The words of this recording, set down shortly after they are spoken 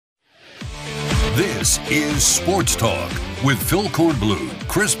This is Sports Talk with Phil Kornbluth,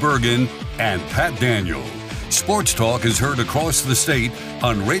 Chris Bergen, and Pat Daniel. Sports Talk is heard across the state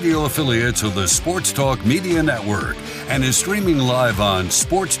on radio affiliates of the Sports Talk Media Network and is streaming live on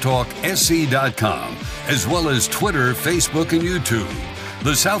sportstalksc.com, as well as Twitter, Facebook, and YouTube.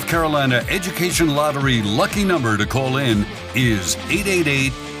 The South Carolina Education Lottery lucky number to call in is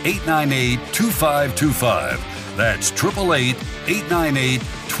 888-898-2525. That's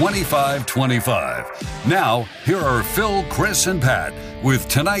 888-898-2525. Now, here are Phil, Chris, and Pat with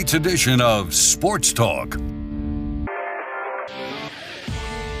tonight's edition of Sports Talk.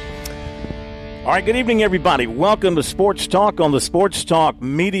 All right, good evening, everybody. Welcome to Sports Talk on the Sports Talk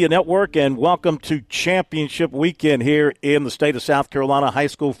Media Network, and welcome to Championship Weekend here in the state of South Carolina. High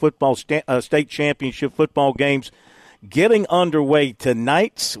school football state championship football games getting underway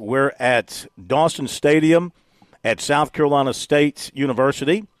tonight. We're at Dawson Stadium at South Carolina State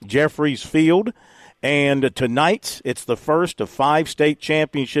University, Jeffries Field. And tonight, it's the first of 5 state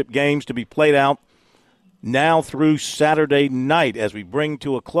championship games to be played out now through Saturday night as we bring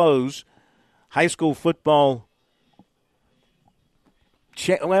to a close high school football.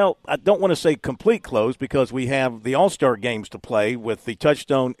 Well, I don't want to say complete close because we have the All-Star games to play with the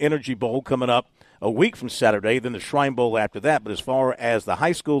Touchstone Energy Bowl coming up a week from Saturday, then the Shrine Bowl after that. But as far as the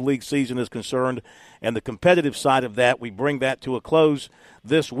high school league season is concerned and the competitive side of that, we bring that to a close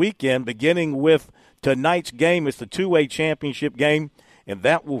this weekend, beginning with tonight's game. It's the 2A championship game, and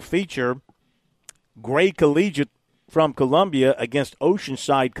that will feature Gray Collegiate from Columbia against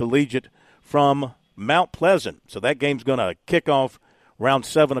Oceanside Collegiate from Mount Pleasant. So that game's going to kick off around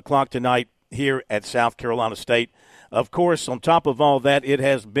 7 o'clock tonight here at South Carolina State. Of course, on top of all that, it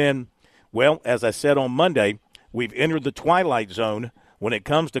has been, well, as I said on Monday, we've entered the twilight zone when it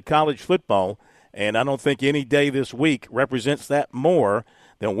comes to college football, and I don't think any day this week represents that more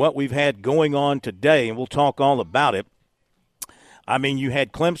than what we've had going on today, and we'll talk all about it. I mean, you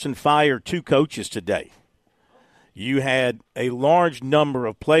had Clemson fire 2 coaches today. You had a large number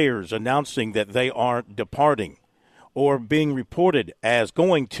of players announcing that they are departing or being reported as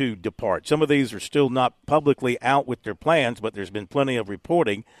going to depart. Some of these are still not publicly out with their plans, but there's been plenty of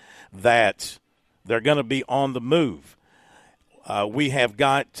reporting that they're going to be on the move. We have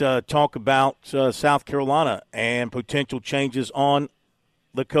got talk about South Carolina and potential changes on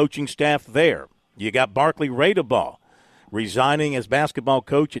the coaching staff there. You got Barkley Radebaugh resigning as basketball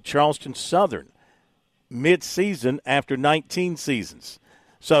coach at Charleston Southern mid-season after 19 seasons.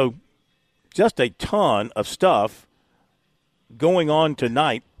 So just a ton of stuff going on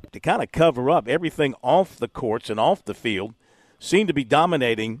tonight to kind of cover up everything off the courts and off the field. Seem to be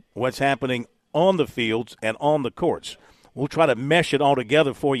dominating what's happening on the fields and on the courts. We'll try to mesh it all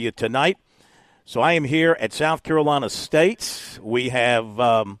together for you tonight. So I am here at South Carolina State. We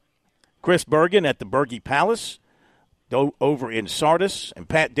have Chris Bergen at the Berge Palace over in Sardis, and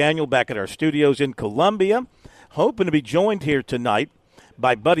Pat Daniel back at our studios in Columbia. Hoping to be joined here tonight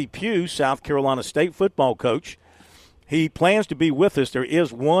by Buddy Pugh, South Carolina State football coach. He plans to be with us. There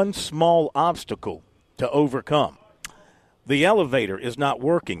is one small obstacle to overcome. The elevator is not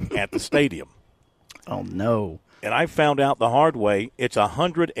working at the stadium. Oh, no. And I found out the hard way. It's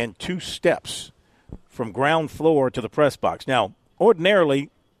 102 steps from ground floor to the press box. Now, ordinarily,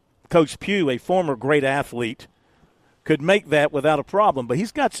 Coach Pugh, a former great athlete, could make that without a problem, but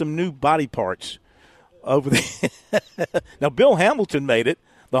he's got some new body parts over there. Now, Bill Hamilton made it,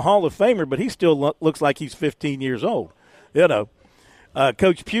 the Hall of Famer, but he still looks like he's 15 years old. You know,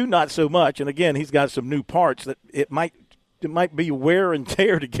 Coach Pugh, not so much. And, again, he's got some new parts that it might be wear and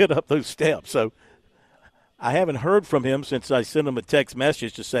tear to get up those steps. So I haven't heard from him since I sent him a text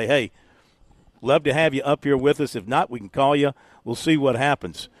message to say, hey, love to have you up here with us. If not, we can call you. We'll see what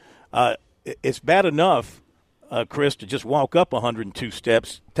happens. It's bad enough, Chris, to just walk up 102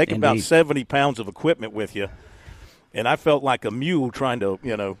 steps, take Indeed. about 70 pounds of equipment with you. And I felt like a mule trying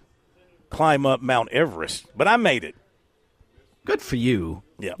to, climb up Mount Everest. But I made it. Good for you.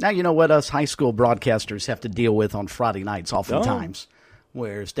 Yeah. Now you know what us high school broadcasters have to deal with on Friday nights oftentimes,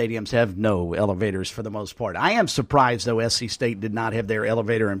 where stadiums have no elevators for the most part. I am surprised, though, SC State did not have their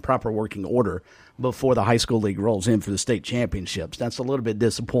elevator in proper working order before the high school league rolls in for the state championships. That's a little bit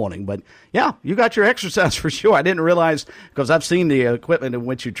disappointing. But, yeah, you got your exercise for sure. I didn't realize, because I've seen the equipment in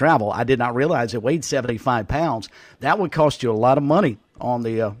which you travel, I did not realize it weighed 75 pounds. That would cost you a lot of money on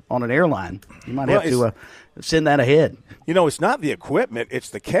an airline. You might have to send that ahead. It's not the equipment, it's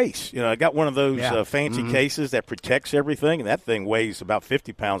the case. I got one of those fancy cases that protects everything, and that thing weighs about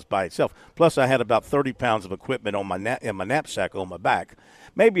 50 pounds by itself. Plus, I had about 30 pounds of equipment on in my knapsack on my back.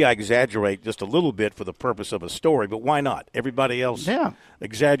 maybe I exaggerate just a little bit for the purpose of a story, but why not? Everybody else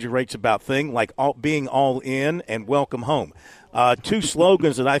exaggerates about things like being all in and welcome home. Two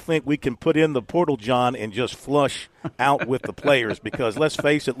slogans that I think we can put in the portal, John, and just flush out with the players because let's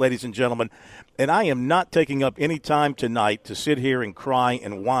face it, ladies and gentlemen, and I am not taking up any time tonight to sit here and cry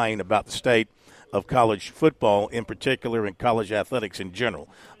and whine about the state of college football in particular and college athletics in general.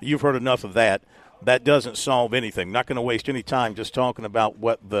 You've heard enough of that. That doesn't solve anything. Not going to waste any time just talking about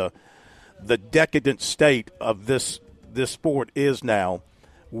what the decadent state of this sport is now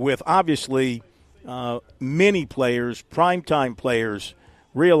with obviously many players, primetime players,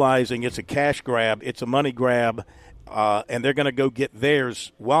 realizing it's a cash grab, it's a money grab, and they're going to go get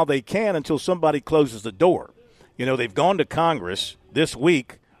theirs while they can until somebody closes the door. You know, they've gone to Congress this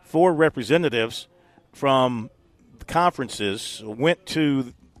week. 4 representatives from conferences went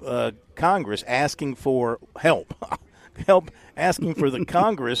to Congress asking for help, asking for the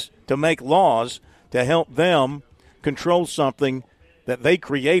Congress to make laws to help them control something that they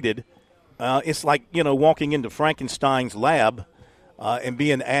created. It's like, walking into Frankenstein's lab and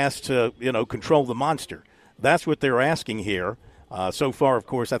being asked to, control the monster. That's what they're asking here. So far, of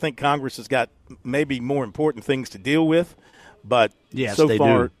course, I think Congress has got maybe more important things to deal with, but yes, so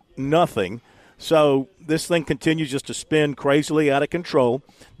far, do. Nothing. So this thing continues just to spin crazily out of control.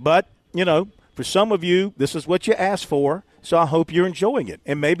 But, for some of you, this is what you asked for, so I hope you're enjoying it.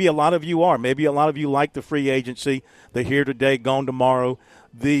 And maybe a lot of you are. Maybe a lot of you like the free agency. They're here today, gone tomorrow.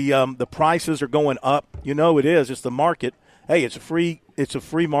 The prices are going up. It is. It's the market. Hey, it's a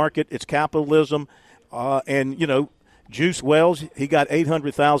free market. It's capitalism. And, Juice Wells, he got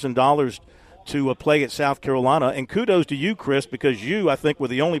 $800,000 to play at South Carolina. And kudos to you, Chris, because you, I think, were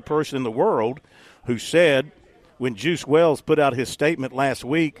the only person in the world who said when Juice Wells put out his statement last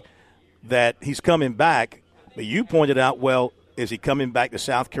week that he's coming back, but you pointed out, well, is he coming back to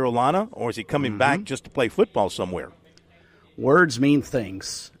South Carolina or is he coming back just to play football somewhere? Words mean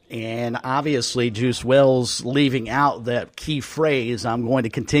things. And obviously, Juice Wells leaving out that key phrase, I'm going to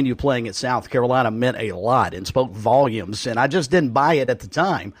continue playing at South Carolina, meant a lot and spoke volumes. And I just didn't buy it at the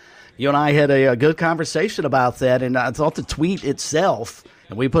time. You and I had a good conversation about that, and I thought the tweet itself,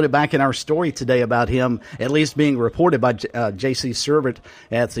 and we put it back in our story today about him at least being reported by J.C. Servant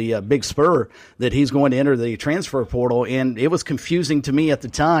at the Big Spur that he's going to enter the transfer portal, and it was confusing to me at the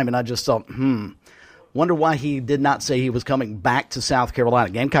time, and I just thought, wonder why he did not say he was coming back to South Carolina.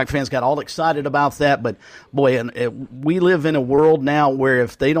 Gamecock fans got all excited about that, but boy, and we live in a world now where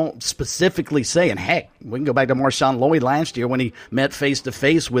if they don't specifically say, and heck, we can go back to Marshawn Lloyd last year when he met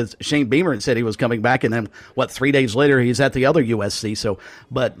face-to-face with Shane Beamer and said he was coming back, and then, 3 days later he's at the other USC. So,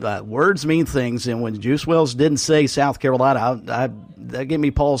 but words mean things, and when Juice Wells didn't say South Carolina, that gave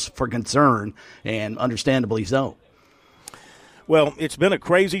me pause for concern, and understandably so. Well, it's been a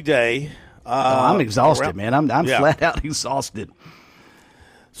crazy day. I'm exhausted, man. I'm flat out exhausted.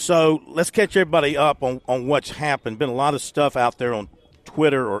 So let's catch everybody up on what's happened. Been a lot of stuff out there on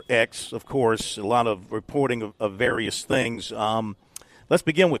Twitter or X, of course, a lot of reporting of various things. Let's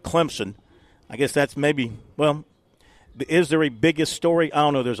begin with Clemson. I guess that's is there a biggest story? I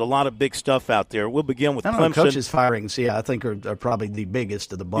don't know. There's a lot of big stuff out there. We'll begin with Clemson. Coaches' firings, I think are probably the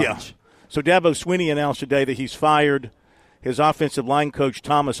biggest of the bunch. Yeah. So Dabo Swinney announced today that he's fired his offensive line coach,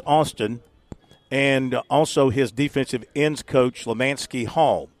 Thomas Austin, and also his defensive ends coach, Lemansky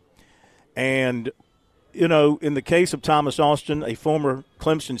Hall. And, in the case of Thomas Austin, a former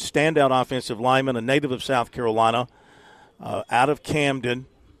Clemson standout offensive lineman, a native of South Carolina, out of Camden,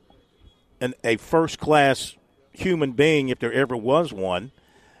 and a first-class human being if there ever was one.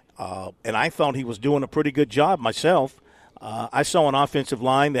 And I thought he was doing a pretty good job myself. I saw an offensive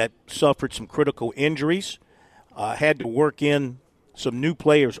line that suffered some critical injuries, had to work in some new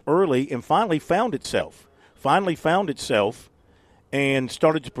players early, and finally found itself and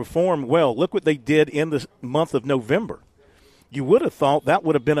started to perform well. Look what they did in the month of November. You would have thought that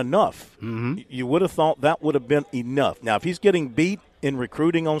would have been enough. Mm-hmm. You would have thought that would have been enough. Now, if he's getting beat in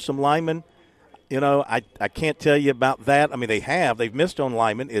recruiting on some linemen, I can't tell you about that. I mean, they've missed on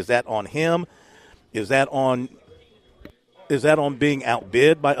linemen. Is that on him? Is that on being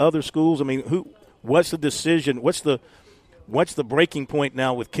outbid by other schools? I mean, what's the decision? What's the breaking point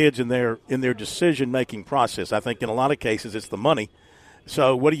now with kids in their decision-making process? I think in a lot of cases it's the money.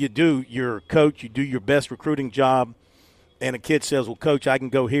 So what do? You're a coach. You do your best recruiting job, and a kid says, well, Coach, I can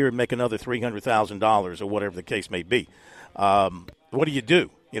go here and make another $300,000 or whatever the case may be. What do you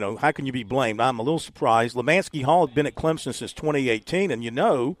do? How can you be blamed? I'm a little surprised. Lemansky Hall had been at Clemson since 2018, and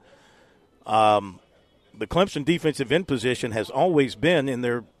the Clemson defensive end position has always been in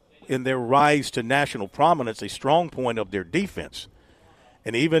their rise to national prominence a strong point of their defense.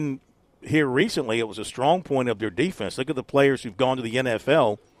 And even here recently, it was a strong point of their defense. Look at the players who've gone to the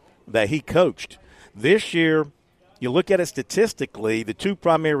NFL that he coached. This year, you look at it statistically, the two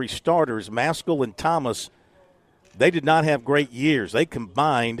primary starters, Maskell and Thomas, they did not have great years. They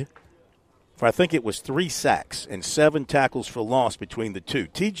combined for, I think it was 3 sacks and 7 tackles for loss between the two.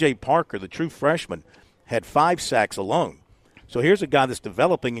 T.J. Parker, the true freshman, had 5 sacks alone. So here's a guy that's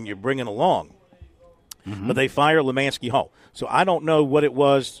developing and you're bringing along. Mm-hmm. But they fire Lemansky Hall. So I don't know what it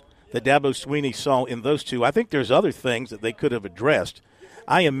was that Dabo Swinney saw in those two. I think there's other things that they could have addressed.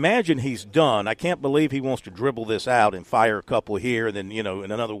 I imagine he's done. I can't believe he wants to dribble this out and fire a couple here and then,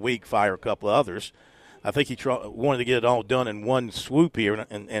 in another week fire a couple of others. I think he wanted to get it all done in one swoop here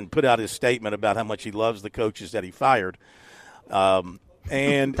and put out his statement about how much he loves the coaches that he fired.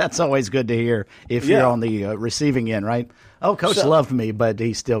 And that's always good to hear if you're on the receiving end, right? Oh, Coach loved me, but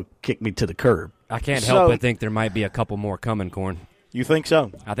he still kicked me to the curb. I can't help but think there might be a couple more coming, Corn. You think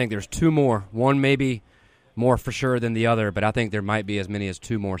so? I think there's 2 more. One maybe more for sure than the other, but I think there might be as many as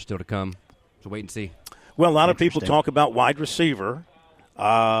 2 more still to come. So wait and see. Well, a lot of people talk about wide receiver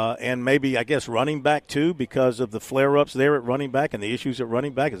and maybe, I guess, running back too because of the flare-ups there at running back and the issues at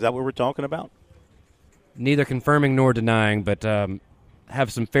running back. Is that what we're talking about? Neither confirming nor denying, but have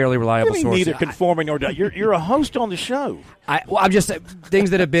some fairly reliable sources. Neither confirming nor denying. You're a host on the show. I'm just things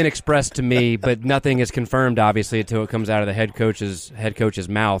that have been expressed to me, but nothing is confirmed, obviously, until it comes out of the head coach's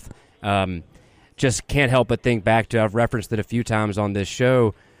mouth. Just can't help but think back to, I've referenced it a few times on this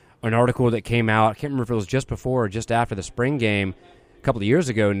show, an article that came out, I can't remember if it was just before or just after the spring game, a couple of years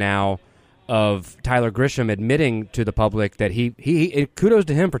ago now, of Tyler Grisham admitting to the public that he kudos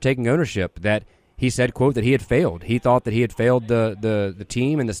to him for taking ownership, that he said, quote, that he had failed. He thought that he had failed the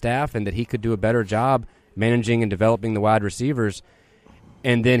team and the staff and that he could do a better job managing and developing the wide receivers.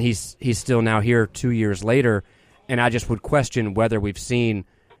 And then he's still now here 2 years later, and I just would question whether we've seen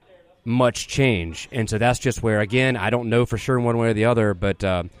much change. And so that's just where, again, I don't know for sure one way or the other, but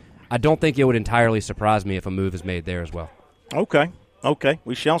I don't think it would entirely surprise me if a move is made there as well. Okay,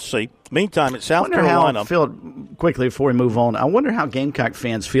 we shall see. Meantime, at South Carolina. Quickly before we move on, I wonder how Gamecock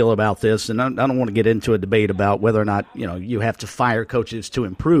fans feel about this, and I don't want to get into a debate about whether or not you have to fire coaches to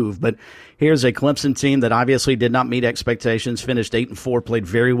improve, but here's a Clemson team that obviously did not meet expectations, finished 8-4, played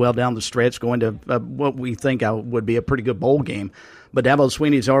very well down the stretch, going to what we think would be a pretty good bowl game. But Dabo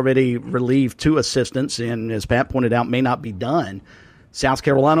Swinney's already relieved 2 assistants, and as Pat pointed out, may not be done. South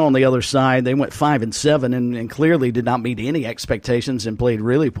Carolina on the other side, they went 5-7 and clearly did not meet any expectations and played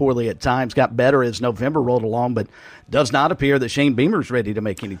really poorly at times. Got better as November rolled along, but does not appear that Shane Beamer's ready to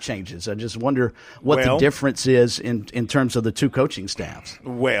make any changes. I just wonder what the difference is in terms of the 2 coaching staffs.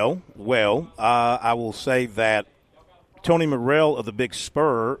 I will say that Tony Morrell of the Big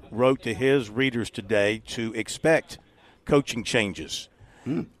Spur wrote to his readers today to expect coaching changes.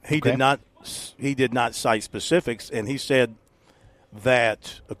 He did not cite specifics, and he said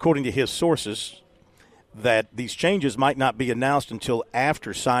that, according to his sources, that these changes might not be announced until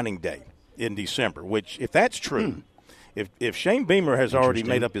after signing day in December, which, if that's true, if Shane Beamer has already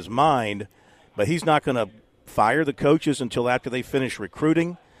made up his mind, but he's not going to fire the coaches until after they finish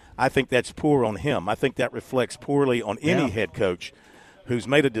recruiting, I think that's poor on him. I think that reflects poorly on any head coach who's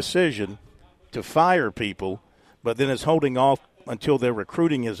made a decision to fire people but then is holding off until their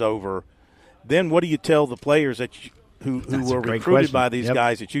recruiting is over. Then what do you tell the players that who were recruited by these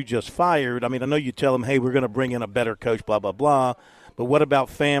guys that you just fired? I mean, I know you tell them, hey, we're going to bring in a better coach, blah, blah, blah. But what about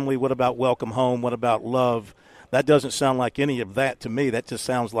family? What about welcome home? What about love? That doesn't sound like any of that to me. That just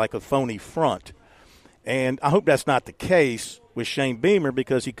sounds like a phony front. And I hope that's not the case with Shane Beamer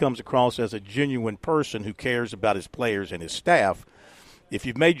because he comes across as a genuine person who cares about his players and his staff. If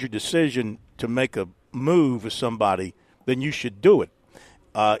you've made your decision to make a move with somebody, then you should do it.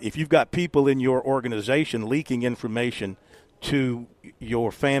 If you've got people in your organization leaking information to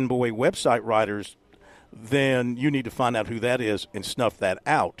your fanboy website writers, then you need to find out who that is and snuff that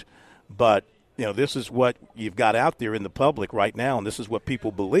out. But, this is what you've got out there in the public right now, and this is what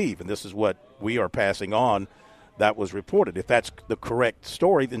people believe, and this is what we are passing on that was reported. If that's the correct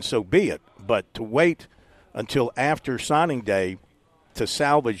story, then so be it. But to wait until after signing day to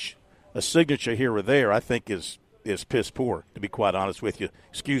salvage a signature here or there, I think is piss poor, to be quite honest with you.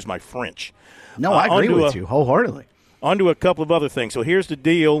 Excuse my French. No, I agree with you wholeheartedly. On to a couple of other things. So here's the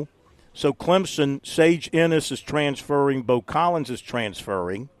deal. So Clemson, Sage Ennis is transferring. Bo Collins is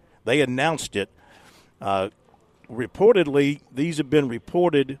transferring. They announced it. Reportedly, these have been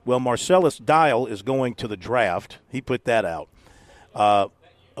reported. Well, Marcellus Dial is going to the draft. He put that out.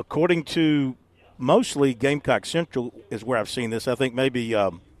 According to mostly Gamecock Central is where I've seen this. I think maybe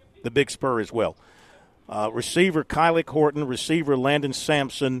the Big Spur as well. Receiver Kylie Horton, receiver Landon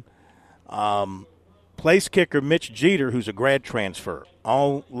Sampson, place kicker Mitch Jeter, who's a grad transfer,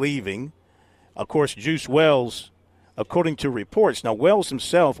 all leaving. Of course, Juice Wells, according to reports. Now, Wells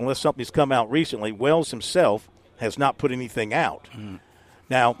himself, unless something's come out recently, Wells himself has not put anything out.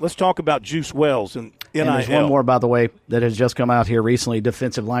 Now, let's talk about Juice Wells and NIL. And there's one more, by the way, that has just come out here recently.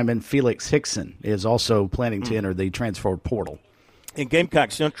 Defensive lineman Felix Hickson is also planning to enter the transfer portal. And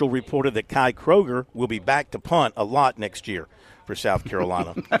Gamecock Central reported that Kai Kroger will be back to punt a lot next year for South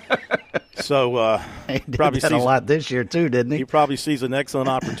Carolina. So he did probably that sees a lot this year too, didn't he? He probably sees an excellent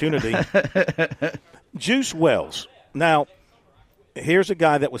opportunity. Juice Wells. Now, here's a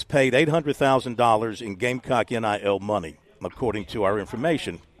guy that was paid $800,000 in Gamecock NIL money, according to our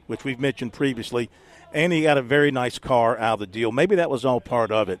information, which we've mentioned previously, and he got a very nice car out of the deal. Maybe that was all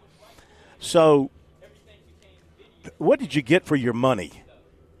part of it. So what did you get for your money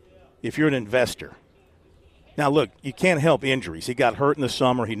if you're an investor? Now, look, you can't help injuries. He got hurt in the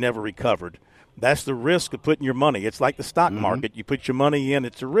summer. He never recovered. That's the risk of putting your money. It's like the stock market. You put your money in,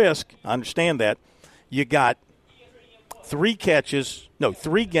 it's a risk. I understand that. You got 3 games.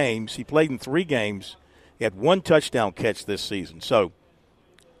 He played in 3 games. He had 1 touchdown catch this season. So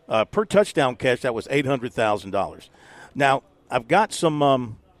per touchdown catch, that was $800,000. Now, I've got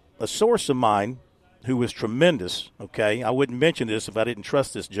some a source of mine who was tremendous, okay? I wouldn't mention this if I didn't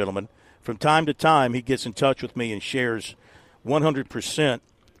trust this gentleman. From time to time, he gets in touch with me and shares 100%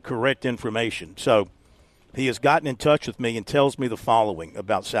 correct information. So he has gotten in touch with me and tells me the following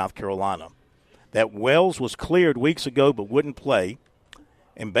about South Carolina. That Wells was cleared weeks ago but wouldn't play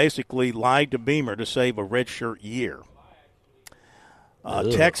and basically lied to Beamer to save a redshirt year.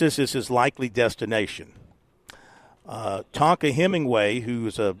 Texas is his likely destination. Tonka Hemingway, who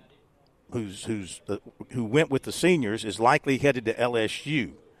went with the seniors, is likely headed to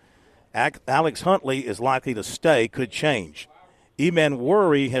LSU. Alex Huntley is likely to stay, could change. Eman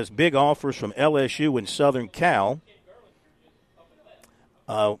Worry has big offers from LSU and Southern Cal.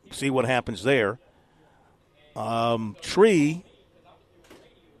 See what happens there. Tree,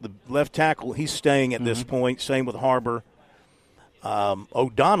 the left tackle, he's staying at this point. Same with Harbor.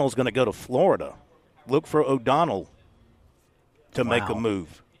 O'Donnell's going to go to Florida. Look for O'Donnell to make a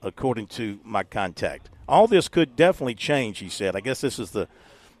move, according to my contact. All this could definitely change, he said. I guess this is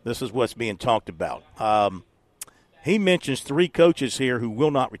what's being talked about. He mentions 3 coaches here who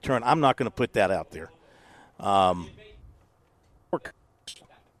will not return. I'm not going to put that out there. I'm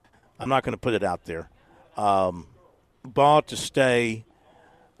not going to put it out there. Baugh to stay,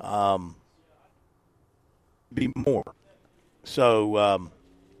 be more. So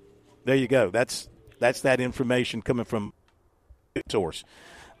there you go. That's that information coming from a source.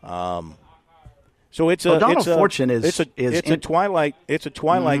 So it's a twilight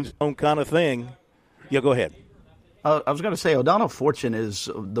zone kind of thing. Yeah, go ahead. I was going to say O'Donnell Fortune is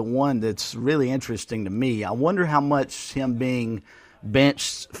the one that's really interesting to me. I wonder how much him being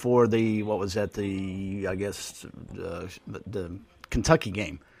benched for the Kentucky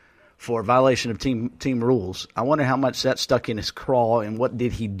game for violation of team rules. I wonder how much that stuck in his craw and what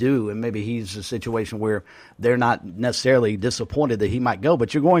did he do, and maybe he's a situation where they're not necessarily disappointed that he might go,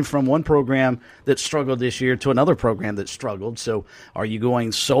 but you're going from one program that struggled this year to another program that struggled. So are you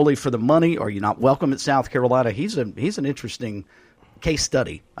going solely for the money? Are you not welcome at South Carolina? He's an interesting case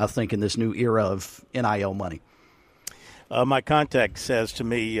study, I think, in this new era of NIL money. My contact says to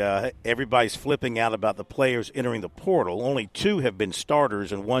me, everybody's flipping out about the players entering the portal. Only 2 have been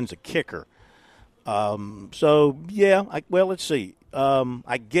starters, and 1's a kicker. Let's see.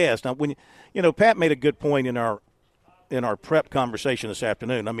 I guess now when Pat made a good point in our prep conversation this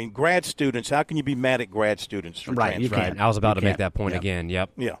afternoon. I mean, grad students. How can you be mad at grad students? For right, you can't. can. I was about to make that point again.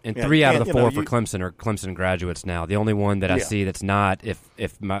 Yep. Yeah. And 3 out of the 4 for Clemson are Clemson graduates now. The only one that I see that's not, if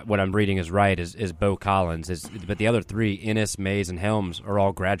what I'm reading is right, is Bo Collins. But the other 3, Ennis, Mays, and Helms, are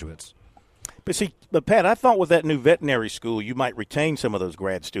all graduates. But Pat, I thought with that new veterinary school, you might retain some of those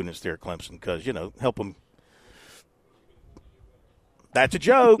grad students there at Clemson because help them. That's a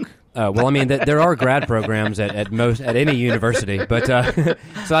joke. Well, I mean, there are grad programs at any university, but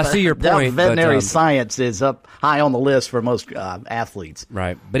so I see your point. Veterinary science is up high on the list for most athletes,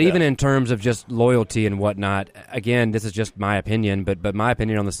 right? But even in terms of just loyalty and whatnot, again, this is just my opinion. But my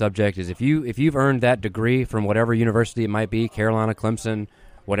opinion on the subject is if you've earned that degree from whatever university it might be, Carolina, Clemson,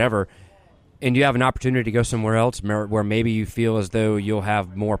 whatever, and you have an opportunity to go somewhere else where maybe you feel as though you'll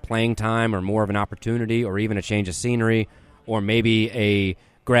have more playing time or more of an opportunity, or even a change of scenery, or maybe a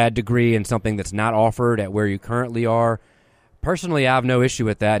grad degree in something that's not offered at where you currently are. Personally, I have no issue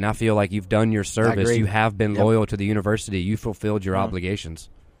with that, and I feel like you've done your service. You have been loyal to the university. You fulfilled your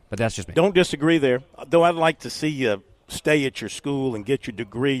obligations. But that's just me. Don't disagree there. Though I'd like to see you stay at your school and get your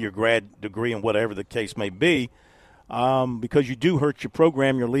degree, your grad degree, and whatever the case may be, because you do hurt your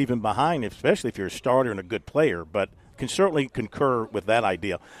program you're leaving behind, especially if you're a starter and a good player. But can certainly concur with that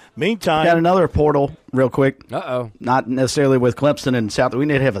idea. Meantime, got another portal real quick. Uh-oh. Not necessarily with Clemson and South. We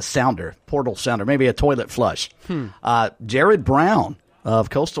need to have a sounder, portal sounder, maybe a toilet flush. Jared Brown of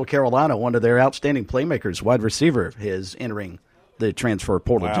Coastal Carolina, one of their outstanding playmakers, wide receiver, is entering the transfer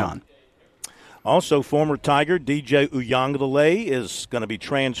portal, wow. John. Also, former Tiger DJ Uiagalelei is going to be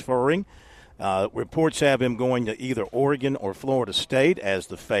transferring. Reports have him going to either Oregon or Florida State as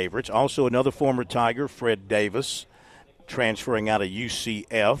the favorites. Also, another former Tiger, Fred Davis, transferring out of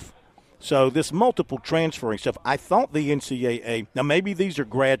UCF. So this multiple transferring stuff, I thought the NCAA, now maybe these are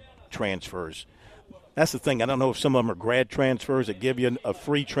grad transfers. That's the thing. I don't know if some of them are grad transfers that give you a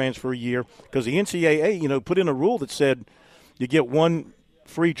free transfer year, because the NCAA, put in a rule that said you get one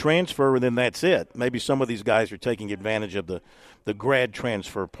free transfer and then that's it. Maybe some of these guys are taking advantage of the grad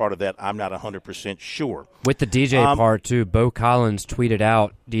transfer part of that. I'm not 100% sure. With the DJ part, too, Bo Collins tweeted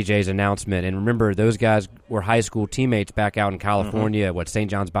out DJ's announcement. And remember, those guys were high school teammates back out in California, St.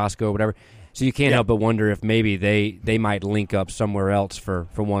 John's Bosco or whatever. So you can't help but wonder if maybe they might link up somewhere else for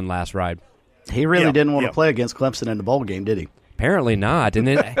one last ride. He really didn't want to play against Clemson in the bowl game, did he? Apparently not.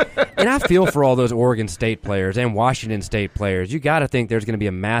 And I feel for all those Oregon State players and Washington State players. You got to think there's going to be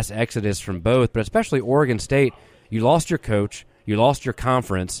a mass exodus from both, but especially Oregon State. You lost your coach. You lost your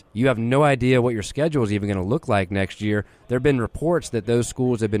conference. You have no idea what your schedule is even going to look like next year. There have been reports that those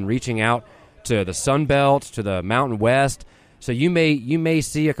schools have been reaching out to the Sun Belt, to the Mountain West. So you may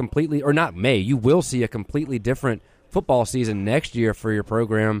see a completely, or not may, you will see a completely different football season next year for your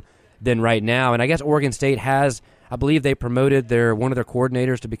program than right now. And I guess Oregon State has, I believe they promoted one of their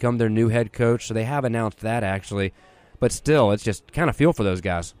coordinators to become their new head coach, so they have announced that actually. But still, it's just kind of feel for those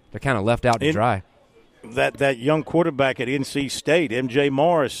guys. They're kind of left out to dry. That young quarterback at NC State, MJ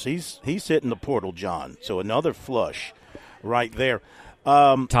Morris, he's hitting the portal, John. So another flush right there.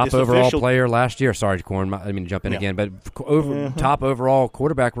 Top overall player last year. Sorry, Corn, I mean jump in again, but top overall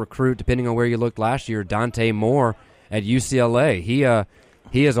quarterback recruit, depending on where you looked last year, Dante Moore at UCLA.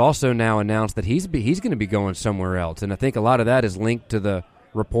 He has also now announced that he's going to be going somewhere else, and I think a lot of that is linked to the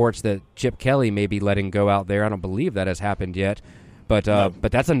reports that Chip Kelly may be letting go out there. I don't believe that has happened yet. But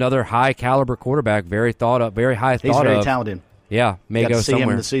that's another high caliber quarterback, very thought of, very high thought of. He's very talented. Yeah, may go somewhere. Got to see him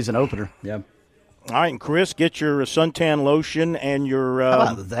in the season opener. Yeah. All right, and Chris, get your suntan lotion and your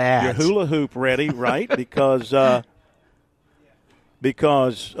hula hoop ready, right?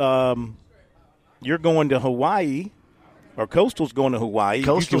 because you're going to Hawaii, or Coastal's going to Hawaii.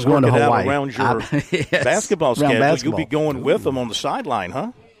 Coastal's going to Hawaii. Around your basketball schedule. You'll be going with them on the sideline,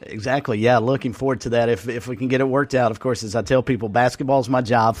 huh? Exactly, yeah. Looking forward to that if we can get it worked out. Of course, as I tell people, basketball's my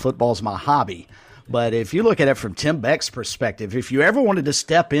job, football's my hobby. But if you look at it from Tim Beck's perspective, if you ever wanted to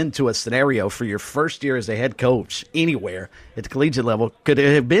step into a scenario for your first year as a head coach anywhere at the collegiate level, could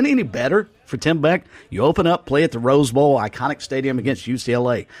it have been any better for Tim Beck? You open up, play at the Rose Bowl, iconic stadium against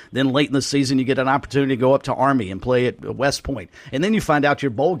UCLA. Then late in the season, you get an opportunity to go up to Army and play at West Point. And then you find out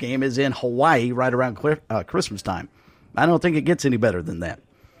your bowl game is in Hawaii right around Christmas time. I don't think it gets any better than that.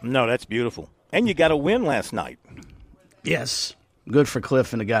 No, that's beautiful. And you got a win last night. Yes. Good for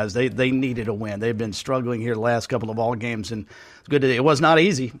Cliff and the guys. They needed a win. They've been struggling here the last couple of ball games, and it's good. It was not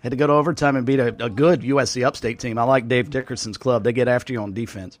easy. Had to go to overtime and beat a good USC Upstate team. I like Dave Dickerson's club. They get after you on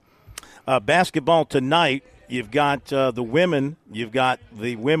defense. Basketball tonight, you've got the women. You've got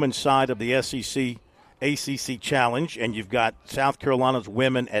the women's side of the SEC ACC Challenge, and you've got South Carolina's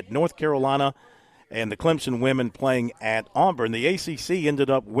women at North Carolina and the Clemson women playing at Auburn. The ACC ended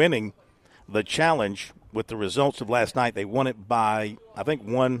up winning the challenge with the results of last night. They won it by, I think,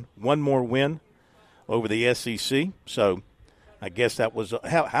 one more win over the SEC. So I guess that was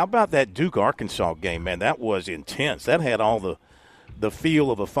how about that Duke-Arkansas game, man? That was intense. That had all the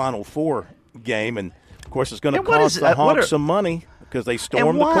feel of a Final Four game. And, of course, it's going to cost the Hawks some money because they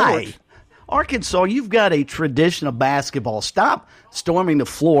stormed the court. Arkansas, you've got a tradition of basketball. Stop storming the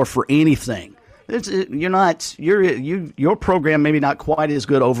floor for anything. Your program maybe not quite as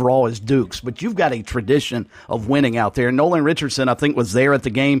good overall as Duke's, but you've got a tradition of winning out there. Nolan Richardson, I think, was there at the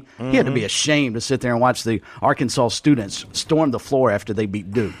game. Mm-hmm. He had to be ashamed to sit there and watch the Arkansas students storm the floor after they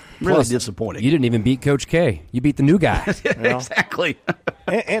beat Duke. Really disappointing. You didn't even beat Coach K. You beat the new guy. Exactly.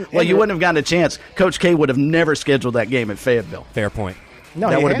 Well, you wouldn't have gotten a chance. Coach K would have never scheduled that game at Fayetteville. Fair point. No,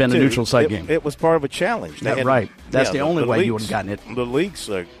 that would have been a neutral site game. It was part of a challenge. Right. That's the only way you would have gotten it. The league's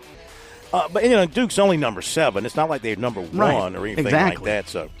but Duke's only number 7. It's not like they're number 1 or anything like that.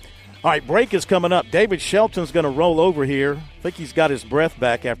 So, All right, break is coming up. David Shelton's going to roll over here. I think he's got his breath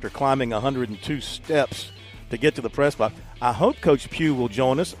back after climbing 102 steps to get to the press box. I hope Coach Pugh will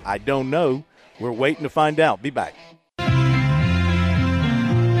join us. I don't know. We're waiting to find out. Be back.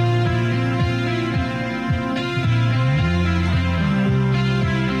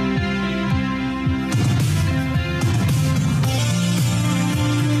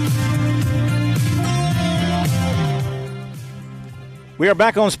 We are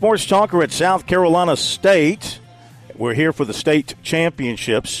back on Sports Talker at South Carolina State. We're here for the state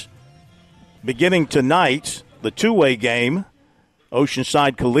championships. Beginning tonight, the two-way game,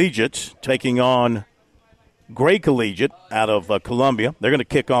 Oceanside Collegiate taking on Gray Collegiate out of Columbia. They're going to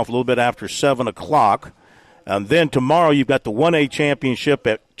kick off a little bit after 7 o'clock. And then tomorrow you've got the 1A championship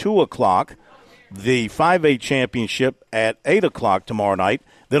at 2 o'clock, the 5A championship at 8 o'clock tomorrow night.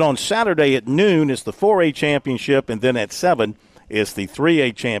 Then on Saturday at noon is the 4A championship, and then at 7 is the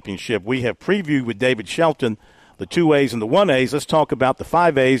 3A championship. We have previewed with David Shelton the 2As and the 1As. Let's talk about the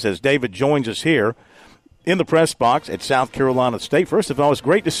 5As as David joins us here in the press box at South Carolina State. First of all, it's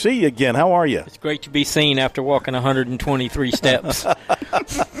great to see you again. How are you? It's great to be seen after walking 123 steps.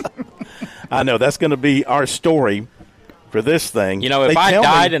 I know. That's going to be our story for this thing. You know, if I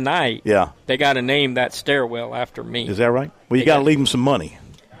die tonight, they got to name that stairwell after me. Is that right? Well, you got to leave them some money.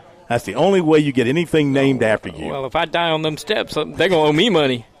 That's the only way you get anything named after you. Well, if I die on them steps, they're going to owe me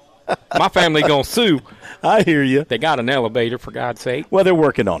money. My family going to sue. I hear you. They got an elevator, for God's sake. Well, they're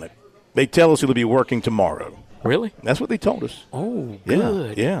working on it. They tell us it'll be working tomorrow. Really? That's what they told us. Oh,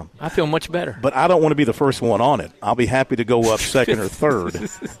 good. Yeah. I feel much better. But I don't want to be the first one on it. I'll be happy to go up second or third.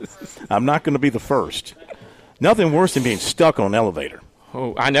 I'm not going to be the Nothing worse than being stuck on an elevator.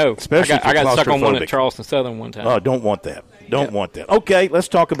 Oh, I know. Especially I got stuck on one at Charleston Southern one time. Oh, don't want that. Don't want that. Okay, let's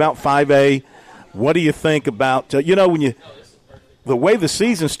talk about 5A. What do you think about, the way the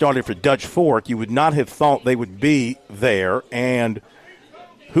season started for Dutch Fork, you would not have thought they would be there, and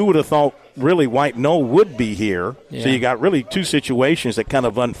who would have thought really White Knoll would be here? Yeah. So you got really two situations that kind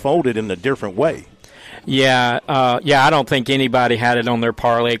of unfolded in a different way. Yeah, I don't think anybody had it on their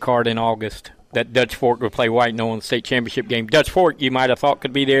parlay card in August that Dutch Fork would play White Knoll in the state championship game. Dutch Fork, you might have thought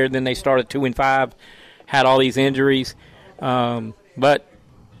could be there. Then they started 2-5, had all these injuries. But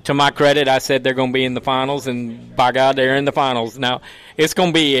to my credit, I said they're going to be in the finals, and by God, they're in the finals. Now, it's going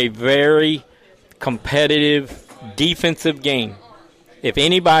to be a very competitive defensive game. If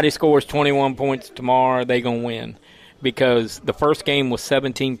anybody scores 21 points tomorrow, they're going to win, because the first game was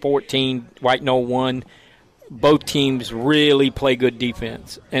 17-14. White Knoll won. Both teams really play good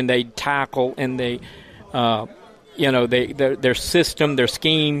defense, and they tackle, and they, their system, their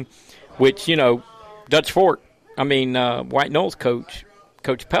scheme, which, Dutch Fork, White Knoll's coach,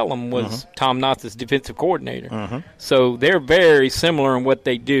 Coach Pelham, was Tom Knott's defensive coordinator. So they're very similar in what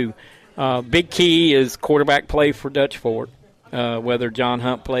they do. Big key is quarterback play for Dutch Fork, whether John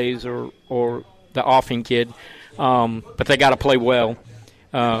Hunt plays or the Offing kid. But they got to play well.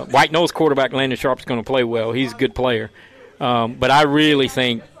 White Knoll's quarterback, Landon Sharp's going to play well. He's a good player. But I really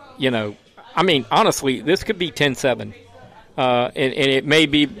think, honestly, this could be 10-7. And it may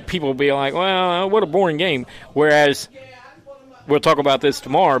be, people will be like, well, what a boring game. Whereas, we'll talk about this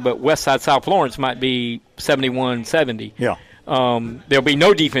tomorrow, but Westside South Florence might be 71-70. Yeah. There'll be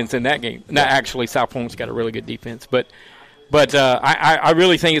no defense in that game. Now, actually, South Florence got a really good defense. But I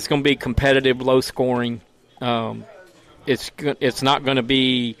really think it's going to be competitive, low scoring. It's not going to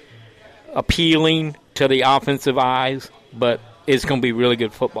be appealing to the offensive eyes, but it's going to be really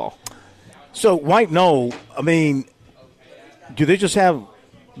good football. So, White Knoll, do they just have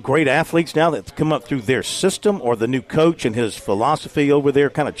great athletes now that come up through their system, or the new coach and his philosophy over there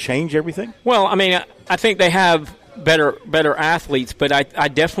kind of change everything? Well, I think they have better athletes, but I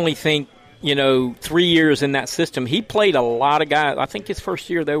definitely think, 3 years in that system, he played a lot of guys. I think his first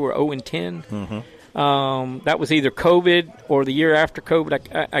year they were 0-10. That was either COVID or the year after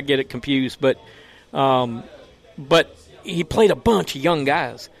COVID. I get it confused, but he played a bunch of young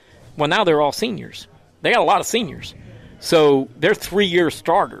guys. Well, now they're all seniors. They got a lot of seniors, so they're 3-year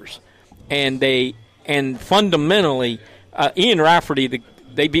starters, and fundamentally, Ian Rafferty,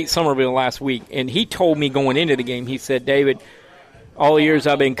 they beat Somerville last week, and he told me going into the game, he said, David, all the years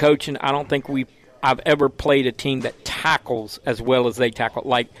I've been coaching, I don't think I've ever played a team that tackles as well as they tackle.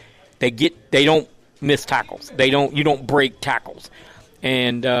 Like they don't miss tackles. You don't break tackles.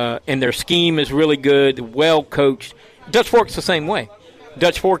 And their scheme is really good, well coached. Dutch Fork's the same way.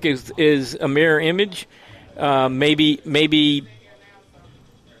 Dutch Fork is a mirror image. Maybe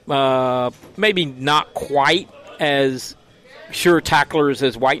not quite as sure tacklers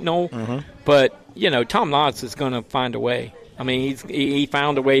as White Knoll, but Tom Knotts is going to find a way. I mean, he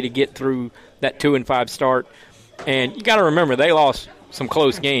found a way to get through that 2-5 start. And you got to remember, they lost some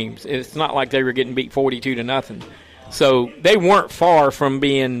close games. It's not like they were getting beat 42-0. So they weren't far from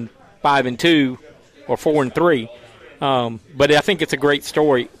being 5-2 or 4-3. But I think it's a great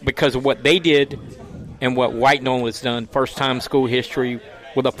story because of what they did and what White Knoll has done. First time school history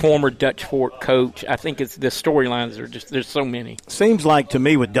with a former Dutch Fort coach. I think the storylines are just, there's so many. Seems like to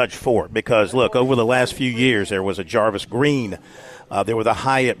me with Dutch Fort because, look, over the last few years there was a Jarvis Green. There were the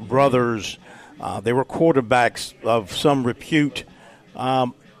Hyatt brothers. They were quarterbacks of some repute.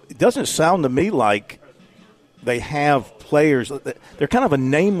 It doesn't sound to me like they have players. They're kind of a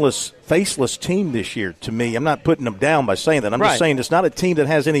nameless, faceless team this year to me. I'm not putting them down by saying that. I'm just saying it's not a team that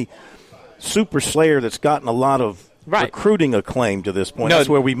has any super slayer that's gotten a lot of recruiting acclaim to this point. No, that's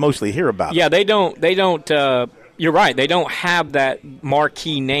where we mostly hear about it. Yeah, they don't. You're right. They don't have that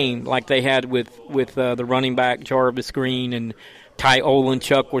marquee name like they had with the running back Jarvis Green and Ty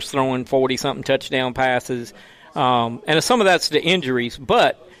Olenchuk was throwing 40-something touchdown passes. And some of that's the injuries.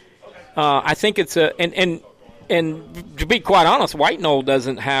 But I think it's and to be quite honest, White Knoll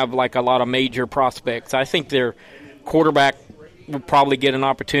doesn't have like a lot of major prospects. I think their quarterback will probably get an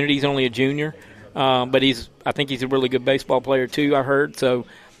opportunity. He's only a junior. But I think he's a really good baseball player too, I heard. So,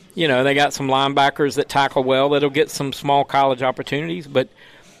 they got some linebackers that tackle well that'll get some small college opportunities. But,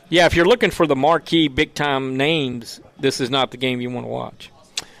 yeah, if you're looking for the marquee big-time names, this is not the game you want to watch.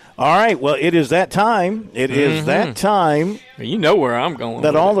 All right, well, it is that time. It is that time. You know where I'm going.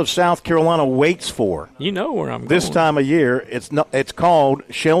 That all of South Carolina waits for. You know where I'm going. This time of year, it's called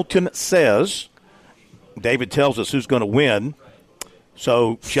Shelton Says. David tells us who's going to win.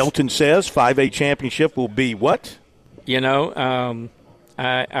 So Shelton Says 5A championship will be what? I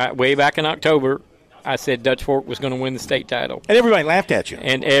way back in October, I said Dutch Fork was going to win the state title. And everybody laughed at you.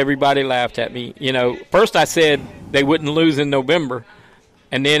 And everybody laughed at me. First I said they wouldn't lose in November,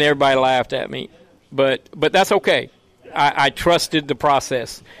 and then everybody laughed at me. But that's okay. I trusted the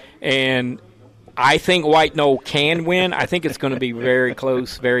process. And I think White Knoll can win. I think it's going to be very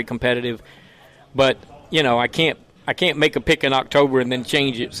close, very competitive. But, I can't make a pick in October and then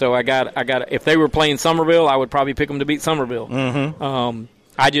change it. So I got. If they were playing Summerville, I would probably pick them to beat Summerville. Mm-hmm.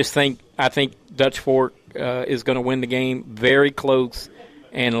 I think Dutch Fork is going to win the game very close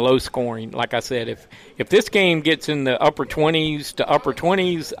and low scoring. Like I said, if this game gets in the upper 20s to upper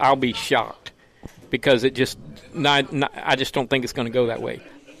 20s, I'll be shocked because I just don't think it's going to go that way.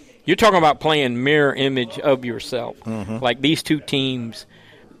 You're talking about playing mirror image of yourself. Mm-hmm. Like these two teams.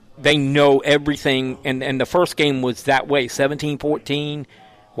 They know everything, and the first game was that way, 17-14.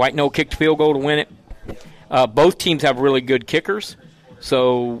 White Knoll kicked a field goal to win it. Both teams have really good kickers,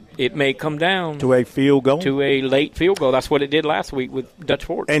 so it may come down to a field goal? To a late field goal. That's what it did last week with Dutch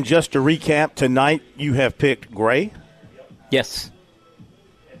Fork. And just to recap, tonight you have picked Gray? Yes.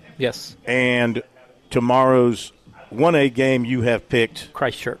 And tomorrow's 1A game you have picked?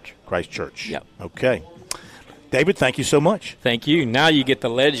 Christchurch. Yep. Okay. David, thank you so much. Thank you. Now you get the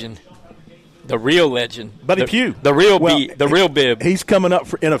legend, the real legend, Buddy Pugh, the real bib. He's coming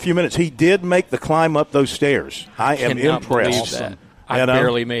up in a few minutes. He did make the climb up those stairs. I am impressed. That. I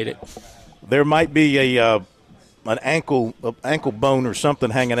barely made it. There might be an ankle bone or something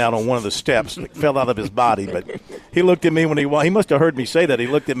hanging out on one of the steps that fell out of his body. But he looked at me when he must have heard me say that. He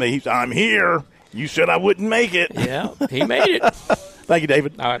looked at me. He's, I'm here. You said I wouldn't make it. Yeah, he made it. Thank you,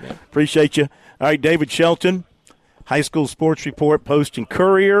 David. All right, man. Appreciate you. All right, David Shelton. High School Sports Report, Post and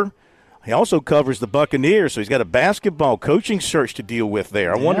Courier. He also covers the Buccaneers, so he's got a basketball coaching search to deal with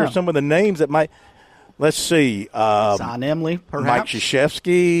there. I wonder some of the names that might – let's see. Son Emily, perhaps. Mike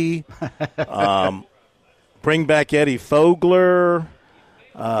Krzyzewski. Bring back Eddie Fogler.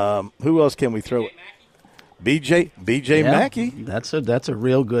 Who else can we throw? BJ Mackey. That's a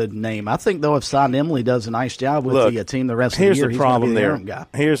real good name. I think, though, if Son Emily does a nice job with the team the rest of the year, here's the problem there. Guy.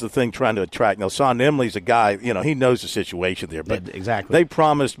 Here's the thing trying to attract. Now, Son Emily's a guy, he knows the situation there. But exactly. They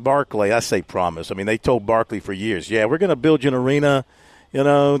promised Barkley. I say promise. I mean, they told Barkley for years, we're going to build you an arena,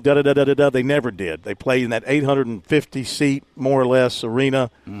 da-da-da-da-da-da. They never did. They played in that 850-seat, more or less, arena.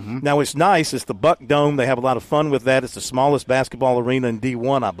 Mm-hmm. Now, it's nice. It's the Buck Dome. They have a lot of fun with that. It's the smallest basketball arena in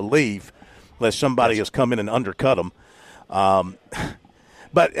D1, I believe, unless somebody has come in and undercut them.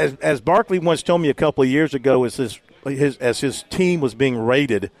 But as Barkley once told me a couple of years ago, as his team was being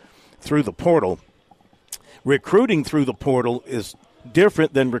rated through the portal, recruiting through the portal is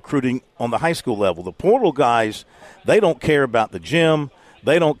different than recruiting on the high school level. The portal guys, they don't care about the gym.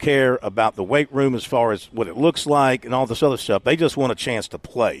 They don't care about the weight room as far as what it looks like and all this other stuff. They just want a chance to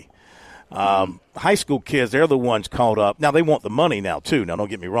play. High school kids, they're the ones caught up. Now, they want the money now, too. Now, don't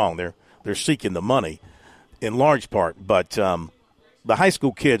get me wrong. They're seeking the money. in large part. But the high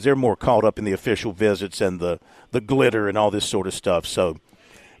school kids, they're more caught up in the official visits and the glitter and all this sort of stuff. So,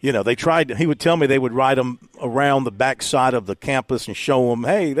 they tried – he would tell me they would ride them around the backside of the campus and show them,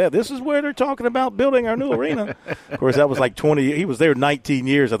 hey, this is where they're talking about building our new arena. Of course, that was like 20 – he was there 19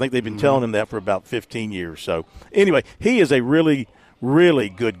 years. I think they've been telling him that for about 15 years. So, anyway, he is a really, really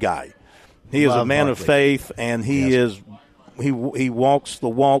good guy. He is a man of faith, and he is – he walks the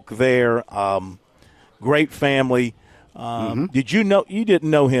walk there. Great family. Did you know – you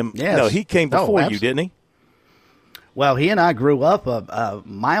didn't know him? Yes. No, he came before you, didn't he? Well, he and I grew up a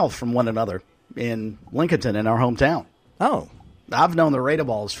mile from one another in Lincolnton, in our hometown. Oh. I've known the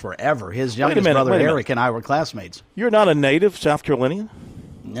Raidaballs forever. His youngest brother, Eric, and I were classmates. You're not a native South Carolinian?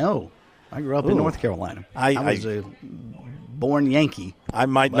 No. I grew up in North Carolina. I was a born Yankee. I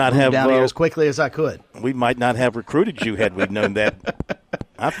might not have down here as quickly as I could. We might not have recruited you had we known that.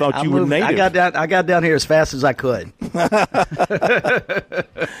 I thought you were native. I got down here as fast as I could.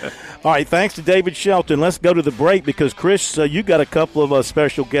 All right, thanks to David Shelton. Let's go to the break because, Chris, you got a couple of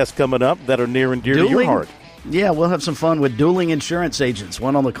special guests coming up that are near and dear to your heart. Yeah, we'll have some fun with dueling insurance agents,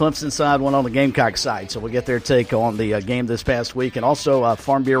 one on the Clemson side, one on the Gamecock side. So we'll get their take on the game this past week. And also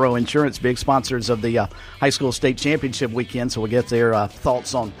Farm Bureau Insurance, big sponsors of the high school state championship weekend. So we'll get their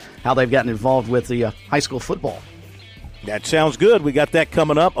thoughts on how they've gotten involved with the high school football. That sounds good. We got that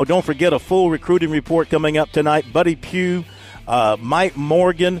coming up. Oh, don't forget a full recruiting report coming up tonight. Buddy Pugh, Mike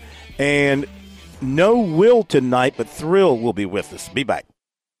Morgan, and no Will tonight, but Thrill will be with us. Be back.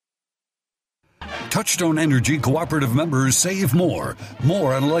 Touchstone Energy Cooperative members save more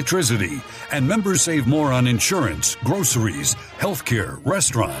on electricity, and members save more on insurance, groceries, healthcare,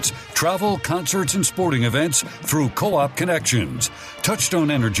 restaurants, travel, concerts, and sporting events through Co-op Connections.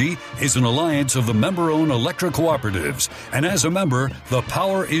 Touchstone Energy is an alliance of the member-owned electric cooperatives, and as a member, the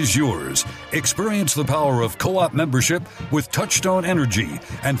power is yours. Experience the power of co-op membership with Touchstone Energy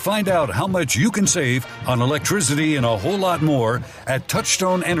and find out how much you can save on electricity and a whole lot more at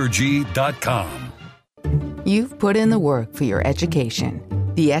touchstoneenergy.com. You've put in the work for your education.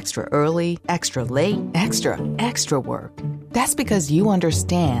 The extra early, extra late, extra work. That's because you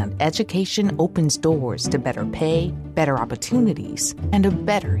understand education opens doors to better pay, better opportunities, and a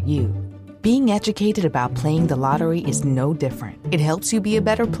better you. Being educated about playing the lottery is no different. It helps you be a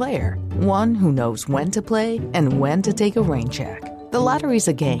better player, one who knows when to play and when to take a rain check. The lottery's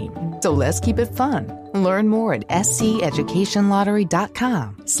a game, so let's keep it fun. Learn more at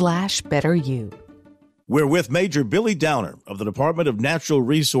sceducationlottery.com/betteryou. We're with Major Billy Downer of the Department of Natural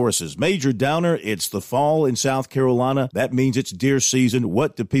Resources. Major Downer, it's the fall in South Carolina. That means it's deer season.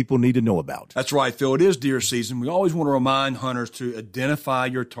 What do people need to know about? That's right, Phil. It is deer season. We always want to remind hunters to identify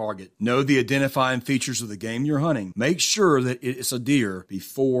your target. Know the identifying features of the game you're hunting. Make sure that it's a deer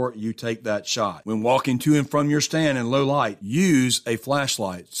before you take that shot. When walking to and from your stand in low light, use a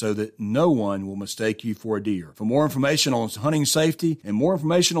flashlight so that no one will mistake you for a deer. For more information on hunting safety and more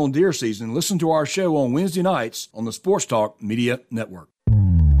information on deer season, listen to our show on Wednesday nights on the SportsTalk Media Network.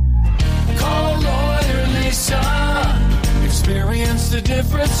 Call Lawyer Lisa. Experience the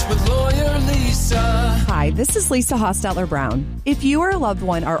difference with Lawyer Lisa. Hi, this is Lisa Hostetler-Brown. If you or a loved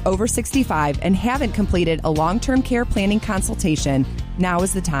one are over 65 and haven't completed a long-term care planning consultation, now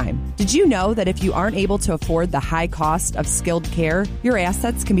is the time. Did you know that if you aren't able to afford the high cost of skilled care, your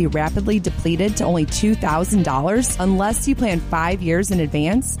assets can be rapidly depleted to only $2,000 unless you plan 5 years in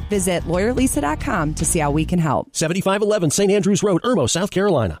advance? Visit lawyerlisa.com to see how we can help. 7511 St. Andrews Road, Irmo, South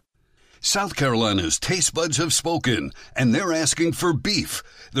Carolina. South Carolina's taste buds have spoken, and they're asking for beef.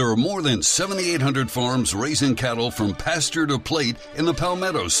 There are more than 7,800 farms raising cattle from pasture to plate in the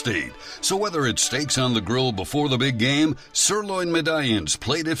Palmetto State. So whether it's steaks on the grill before the big game, sirloin medallions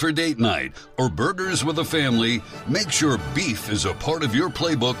plated for date night, or burgers with a family, make sure beef is a part of your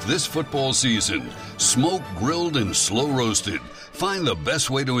playbook this football season. Smoked, grilled, and slow roasted. Find the best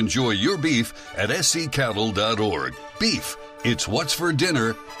way to enjoy your beef at scattle.org. Beef. It's what's for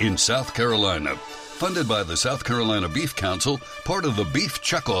dinner in South Carolina. Funded by the South Carolina Beef Council, part of the Beef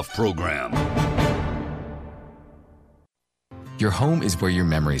Checkoff Program. Your home is where your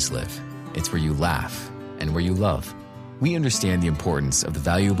memories live. It's where you laugh and where you love. We understand the importance of the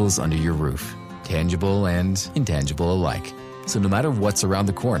valuables under your roof, tangible and intangible alike. So no matter what's around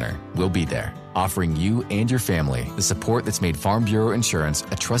the corner, we'll be there, offering you and your family the support that's made Farm Bureau Insurance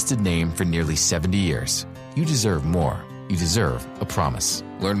a trusted name for nearly 70 years. You deserve more. You deserve a promise.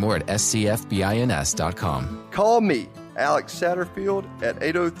 Learn more at scfbins.com. Call me, Alex Satterfield, at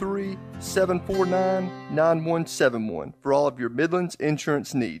 803-749-9171 for all of your Midlands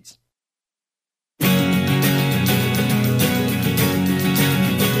insurance needs.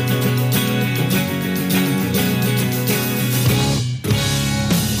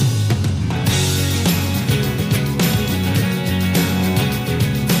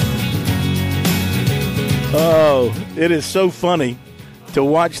 It is so funny to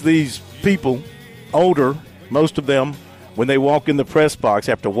watch these people, older, most of them, when they walk in the press box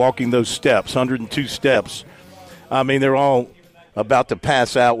after walking those steps, 102 steps. I mean, they're all about to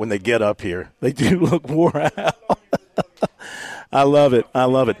pass out when they get up here. They do look wore out. I love it. I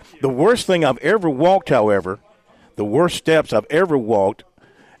love it. The worst thing I've ever walked, however, the worst steps I've ever walked,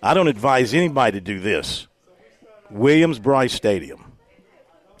 I don't advise anybody to do this. Williams-Brice Stadium.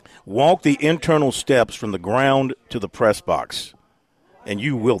 Walk the internal steps from the ground to the press box, and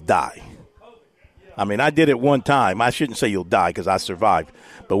you will die. I mean, I did it one time. I shouldn't say you'll die because I survived.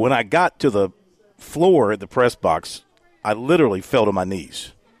 But when I got to the floor at the press box, I literally fell to my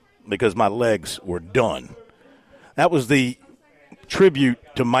knees because my legs were done. That was the tribute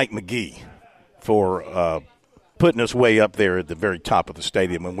to Mike McGee for putting us way up there at the very top of the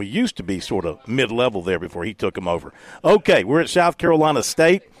stadium. And we used to be sort of mid-level there before he took them over. Okay, we're at South Carolina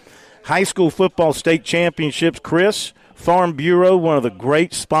State. High school football state championships. Chris, Farm Bureau, one of the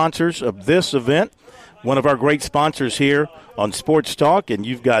great sponsors of this event, one of our great sponsors here on Sports Talk, and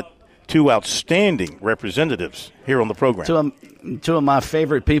you've got two outstanding representatives here on the program. Two of my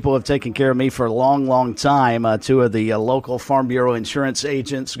favorite people have taken care of me for a long, long time. Two of the local Farm Bureau insurance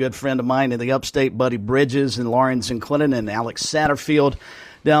agents, a good friend of mine in the upstate, Buddy Bridges in Lawrence and Clinton, and Alex Satterfield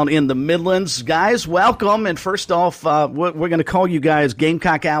down in the Midlands. Guys, welcome. And first off, we're going to call you guys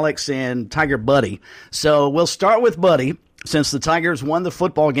Gamecock Alex and Tiger Buddy. So we'll start with Buddy. Since the Tigers won the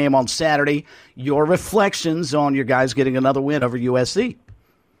football game on Saturday, your reflections on your guys getting another win over USC.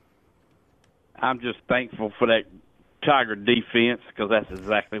 I'm just thankful for that Tiger defense because that's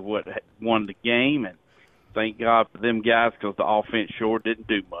exactly what won the game. And thank God for them guys because the offense sure didn't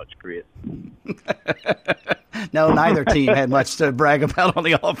do much, Chris. No, neither team had much to brag about on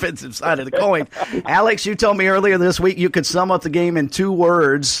the offensive side of the coin. Alex, you told me earlier this week you could sum up the game in 2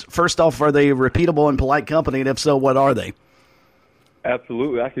 words. First off, are they repeatable and polite company? And if so, what are they?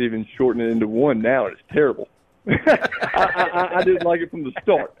 Absolutely. I could even shorten it into 1 now, and it's terrible. I didn't like it from the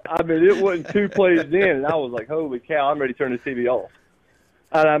start. I mean, it wasn't 2 plays in, and I was like, holy cow, I'm ready to turn the TV off.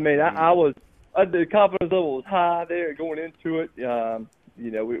 And I mean, the confidence level was high there going into it.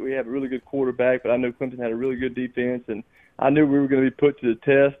 We have a really good quarterback, but I know Clemson had a really good defense, and I knew we were going to be put to the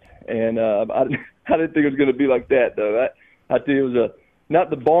test, and I didn't think it was going to be like that, though. I think it was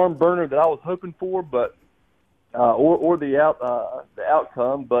not the barn burner that I was hoping for, but or the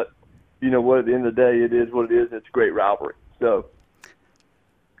outcome, but you know what? At the end of the day, it is what it is. It's a great rivalry. So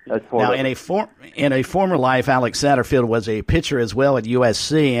that's now in a former life, Alex Satterfield was a pitcher as well at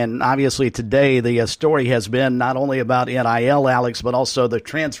USC, and obviously today the story has been not only about NIL, Alex, but also the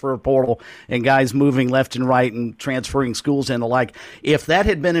transfer portal and guys moving left and right and transferring schools and the like. If that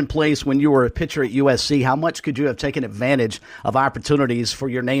had been in place when you were a pitcher at USC, how much could you have taken advantage of opportunities for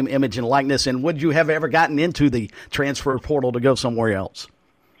your name, image, and likeness? And would you have ever gotten into the transfer portal to go somewhere else?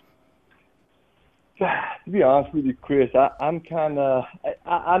 To be honest with you, Chris, I'm kind of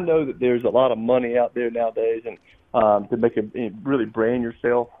I know that there's a lot of money out there nowadays, and to make really brand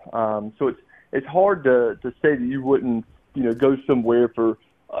yourself. So it's hard to say that you wouldn't go somewhere for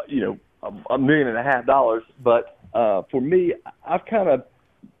 $1.5 million. But for me, I've kind of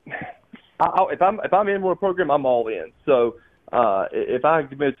if I'm in one program, I'm all in. So if I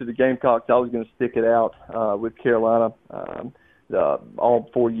committed to the Gamecocks, I was going to stick it out with Carolina all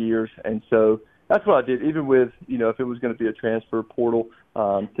 4 years, and so. That's what I did, even with, if it was going to be a transfer portal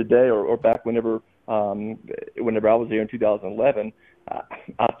today or back whenever I was there in 2011,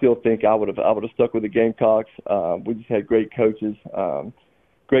 I still think I would have stuck with the Gamecocks. We just had great coaches,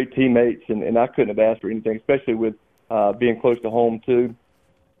 great teammates, and I couldn't have asked for anything, especially with being close to home, too.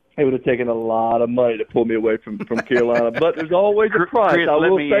 It would have taken a lot of money to pull me away from Carolina, but there's always a price. Chris, I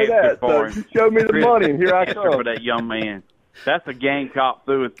will say that. So you show me the money, and here I come. For that young man. That's a Gamecock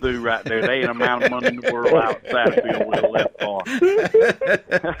through and through right there. They ain't an amount of money in the world outside of field with a left arm.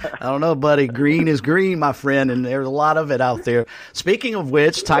 I don't know, buddy. Green is green, my friend, and there's a lot of it out there. Speaking of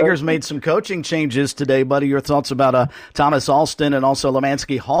which, Tigers made some coaching changes today, buddy. Your thoughts about Thomas Alston and also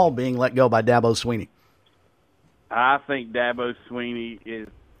Lemansky Hall being let go by Dabo Swinney? I think Dabo Swinney is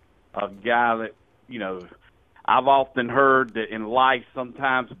a guy that, I've often heard that in life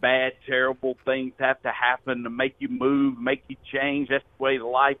sometimes bad, terrible things have to happen to make you move, make you change. That's the way the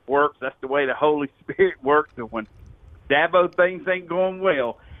life works. That's the way the Holy Spirit works. And when Dabo things ain't going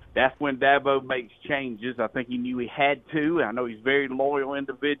well, that's when Dabo makes changes. I think he knew he had to. I know he's a very loyal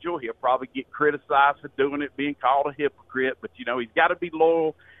individual. He'll probably get criticized for doing it, being called a hypocrite. But, he's got to be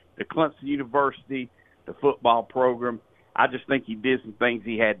loyal to Clemson University, the football program. I just think he did some things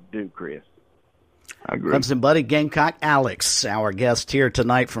he had to do, Chris. I agree. Clemson Buddy Gamecock Alex, our guest here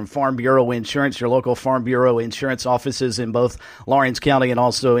tonight from Farm Bureau Insurance, your local Farm Bureau insurance offices in both Lawrence County and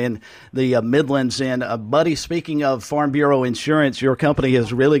also in the Midlands. And Buddy, speaking of Farm Bureau Insurance, your company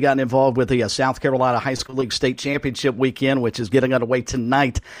has really gotten involved with the South Carolina High School League State Championship weekend, which is getting underway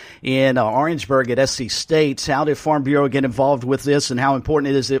tonight in Orangeburg at SC State. How did Farm Bureau get involved with this, and how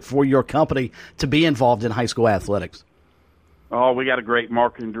important is it for your company to be involved in high school athletics? Oh, we got a great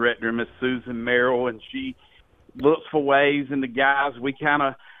marketing director, Miss Susan Merrill, and she looks for ways. And the guys, we kind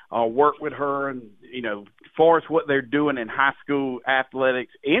of work with her, and as far as what they're doing in high school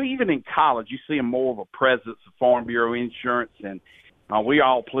athletics and even in college, you see more of a presence of Farm Bureau Insurance, and we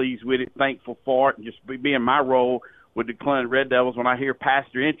all pleased with it, thankful for it, and just being my role with the Clemson Red Devils. When I hear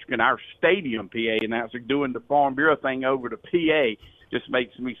Pastor Intrican, our stadium PA announcer, doing the Farm Bureau thing over the PA, just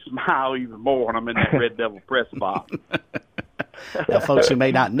makes me smile even more when I'm in that Red Devil press box. Now, folks who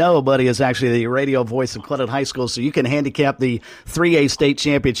may not know, Buddy is actually the radio voice of Clinton High School, so you can handicap the 3A state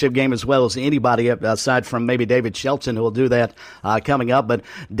championship game as well as anybody, aside from maybe David Shelton, who will do that coming up. But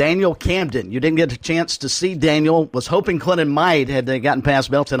Daniel Camden, you didn't get a chance to see Daniel. Was hoping Clinton might had they gotten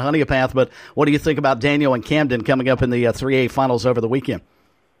past Belton Honeypath, but what do you think about Daniel and Camden coming up in the 3A finals over the weekend?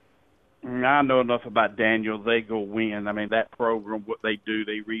 I know enough about Daniel. They go win. I mean, that program, what they do,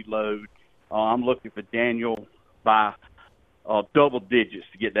 they reload. I'm looking for Daniel by double digits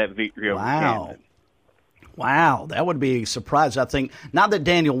to get that victory over Camden. Wow, that would be a surprise. I think, not that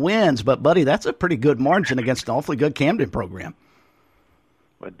Daniel wins, but, Buddy, that's a pretty good margin against an awfully good Camden program.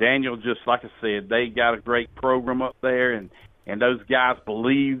 But Daniel, just like I said, they got a great program up there, and those guys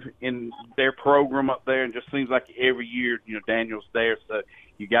believe in their program up there, and just seems like every year, Daniel's there, so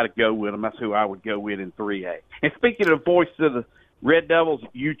you got to go with them. That's who I would go with in 3A. And speaking of the voice of the Red Devils,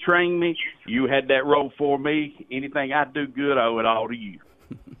 you trained me. You had that role for me. Anything I do good, I owe it all to you.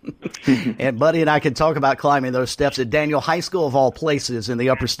 And Buddy and I can talk about climbing those steps at Daniel High School, of all places, in the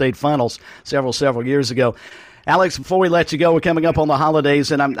Upper State Finals several years ago. Alex, before we let you go, we're coming up on the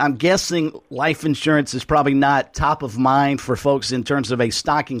holidays, and I'm guessing life insurance is probably not top of mind for folks in terms of a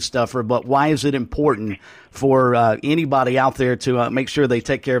stocking stuffer, but why is it important for anybody out there to make sure they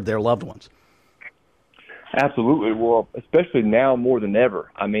take care of their loved ones? Absolutely. Well, especially now more than ever.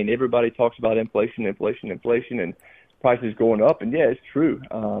 I mean, everybody talks about inflation, and prices going up. And, yeah, it's true.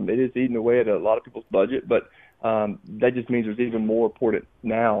 It is eating away at a lot of people's budget, but that just means it's even more important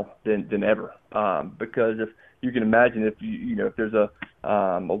now than ever. Because if you can imagine if if there's a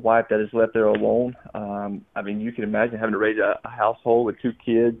wife that is left there alone, I mean, you can imagine having to raise a household with two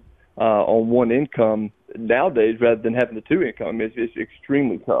kids on one income nowadays rather than having the two income. It's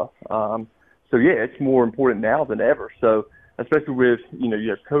extremely tough. So, yeah, it's more important now than ever. So, especially with, you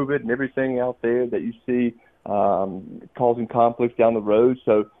have COVID and everything out there that you see causing conflicts down the road.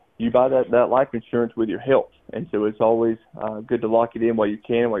 So you buy that life insurance with your health. And so it's always good to lock it in while you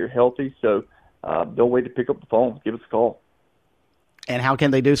can, while you're healthy. So don't wait to pick up the phone. Give us a call. And how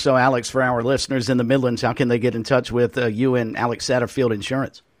can they do so, Alex, for our listeners in the Midlands? How can they get in touch with you and Alex Satterfield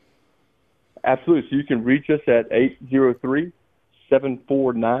Insurance? Absolutely. So you can reach us at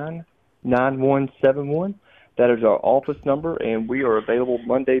 803-749-9171. That is our office number, and we are available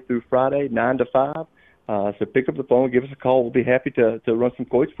Monday through Friday, 9 to 5. So pick up the phone, give us a call. We'll be happy to run some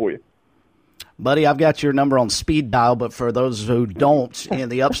quotes for you. Buddy, I've got your number on speed dial, but for those who don't in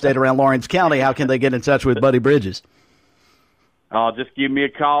the upstate around Lawrence County, how can they get in touch with Buddy Bridges? Just give me a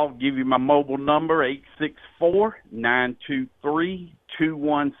call. Give you my mobile number,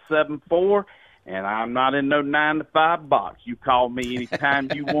 864-923-2174. And I'm not in no 9-to-5 box. You call me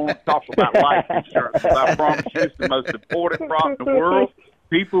anytime you want to talk about life insurance. I promise you it's the most important product in the world.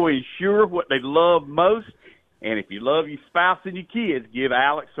 People insure what they love most. And if you love your spouse and your kids, give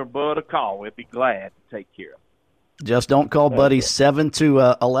Alex or Bud a call. We'll be glad to take care of them. Just don't call Buddy 7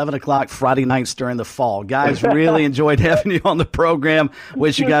 to 11 o'clock Friday nights during the fall. Guys, really enjoyed having you on the program.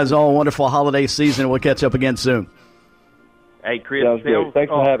 Wish you guys all a wonderful holiday season. We'll catch up again soon. Hey, Chris, thanks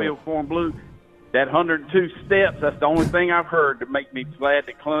for having Phil Cornblue. That 102 steps, that's the only thing I've heard to make me glad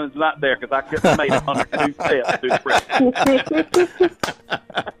that Clun's not there, because I couldn't have made 102 steps through the press.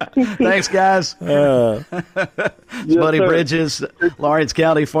 Thanks, guys. Buddy Bridges, Lawrence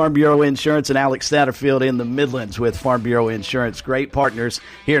County Farm Bureau Insurance, and Alex Satterfield in the Midlands with Farm Bureau Insurance. Great partners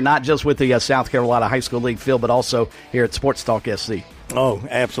here, not just with the South Carolina High School League field, but also here at Sports Talk SC. Oh,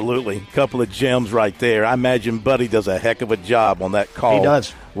 absolutely. A couple of gems right there. I imagine Buddy does a heck of a job on that call. He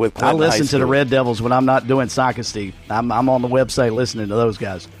does. I listen to the Red Red Devils when I'm not doing soccer, Steve. I'm on the website listening to those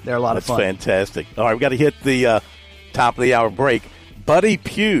guys. They're a lot of fun. That's fantastic. All right, we've got to hit the top of the hour break. Buddy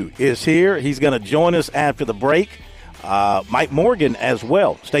Pugh is here. He's going to join us after the break. Mike Morgan as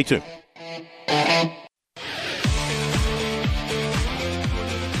well. Stay tuned.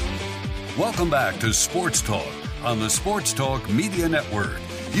 Welcome back to Sports Talk on the Sports Talk Media Network.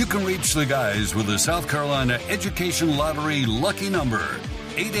 You can reach the guys with the South Carolina Education Lottery lucky number,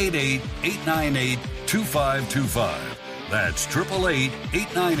 888-898-2525. That's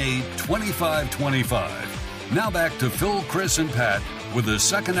 888-898-2525. Now back to Phil, Chris, and Pat with the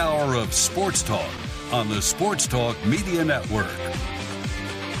second hour of Sports Talk on the Sports Talk Media Network.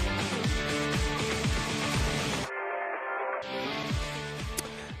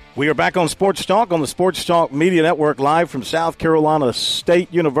 We are back on Sports Talk on the Sports Talk Media Network, live from South Carolina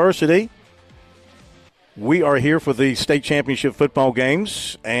State University. We are here for the state championship football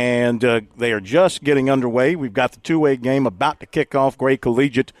games, and they are just getting underway. We've got the two-way game about to kick off, Gray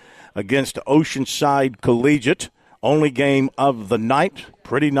Collegiate against Oceanside Collegiate. Only game of the night.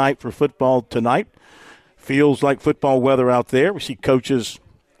 Pretty night for football tonight. Feels like football weather out there. We see coaches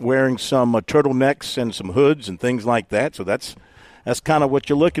wearing some turtlenecks and some hoods and things like that, so that's kind of what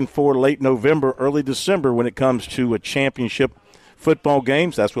you're looking for late November, early December when it comes to a championship football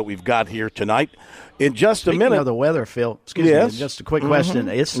games. That's what we've got here tonight. In just a minute. Speaking of the weather, Phil, excuse me, just a quick question.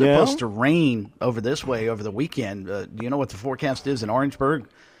 It's supposed to rain over this way over the weekend. Do you know what the forecast is in Orangeburg?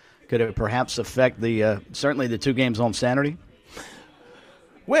 Could it perhaps affect certainly the two games on Saturday?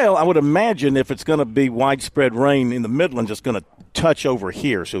 Well, I would imagine if it's going to be widespread rain in the Midlands, it's going to touch over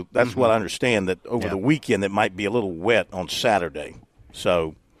here. So that's what I understand, that over the weekend it might be a little wet on Saturday.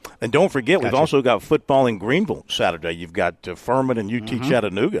 So, and don't forget, we've also got football in Greenville Saturday. You've got Furman and UT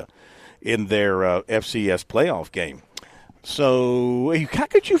Chattanooga in their FCS playoff game. So how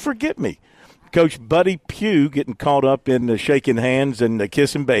could you forget me? Coach Buddy Pugh getting caught up in shaking hands and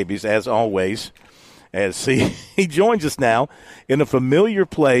kissing babies, as always, as he joins us now in a familiar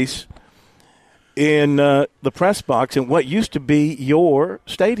place in the press box in what used to be your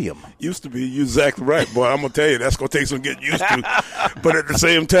stadium. Used to be. You're exactly right, boy. I'm going to tell you, that's going to take some getting used to. But at the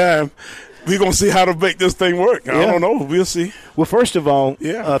same time, we're going to see how to make this thing work. I don't know. We'll see. Well, first of all,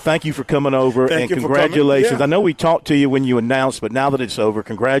 thank you for coming over, and congratulations. I know we talked to you when you announced, but now that it's over,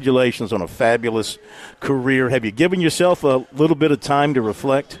 congratulations on a fabulous career. Have you given yourself a little bit of time to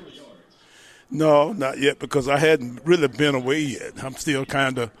reflect? No, not yet, because I hadn't really been away yet. I'm still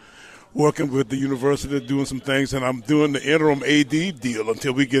kind of working with the university, doing some things, and I'm doing the interim AD deal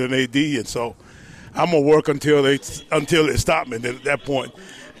until we get an AD. And so I'm going to work until they stop me. And then at that point,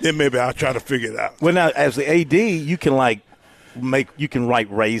 then maybe I'll try to figure it out. Well, now, as the AD, you can write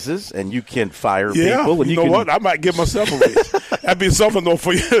raises and you can fire people. And you know what? I might give myself a raise. That'd be something, though,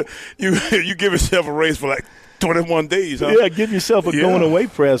 for you. You give yourself a raise for like 21 days, huh? Yeah, give yourself a going-away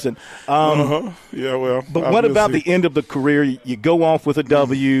present. Yeah, well. But what about the end of the career? You go off with a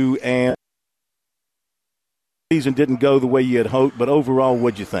W, and the season didn't go the way you had hoped, but overall,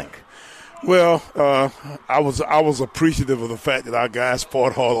 what'd you think? Well, I was appreciative of the fact that our guys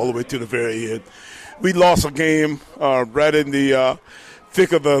fought hard all the way to the very end. We lost a game right in the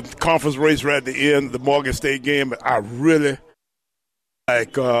thick of the conference race right at the end, the Morgan State game. I really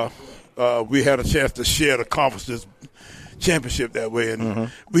like we had a chance to share the conference's championship that way. And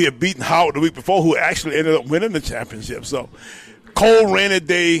we had beaten Howard the week before, who actually ended up winning the championship. So cold, rainy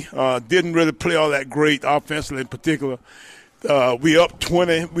day, didn't really play all that great offensively in particular. We up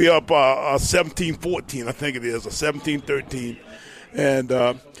 20. We up 17-14, I think it is, or 17-13.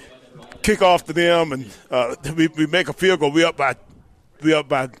 And kick off to them, and we make a field goal. We up by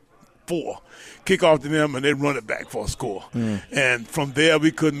 4. Kick off to them, and they run it back for a score. And from there,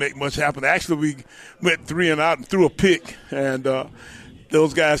 we couldn't make much happen. Actually, we went 3 and out and threw a pick, and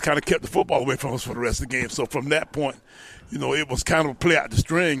those guys kind of kept the football away from us for the rest of the game. So from that point, it was kind of a play out the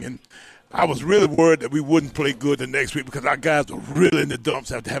string, and I was really worried that we wouldn't play good the next week because our guys were really in the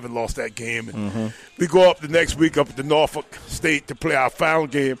dumps after having lost that game. And we go up the next week up to Norfolk State to play our final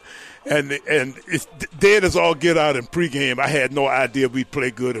game, and it's dead as all get out in pregame. I had no idea we'd play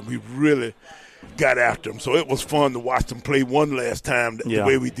good, and we really got after them. So it was fun to watch them play one last time the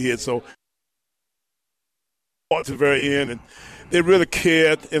way we did. So to the very end, and they really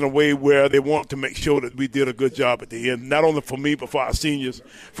cared in a way where they wanted to make sure that we did a good job at the end, not only for me but for our seniors,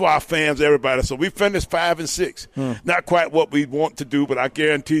 for our fans, everybody. So we finished 5-6. Not quite what we want to do, but I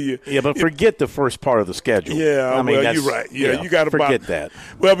guarantee you. Yeah, but forget the first part of the schedule. Yeah, I mean, you're right. Yeah, you got to forget that.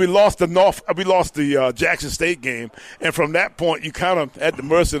 Well, we lost the Jackson State game, and from that point, you kind of at the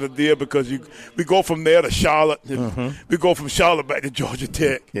mercy of the deal because we go from there to Charlotte, and we go from Charlotte back to Georgia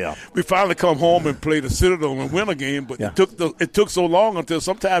Tech. Yeah, we finally come home and play the Citadel and win a game, but it took so long until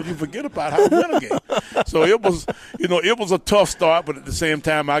sometimes you forget about how to win a game. So it was, it was a tough start, but at the same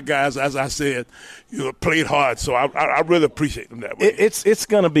time, our guys, as I said, played hard. So I really appreciate them that way. It's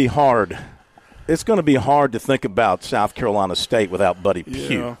going to be hard. It's going to be hard to think about South Carolina State without Buddy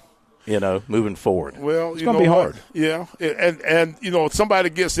Pugh. moving forward? Well, it's going to be hard. Yeah, and somebody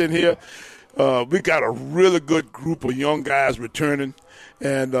gets in here. We got a really good group of young guys returning,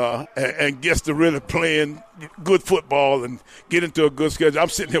 and gets to really playing good football and get into a good schedule. I'm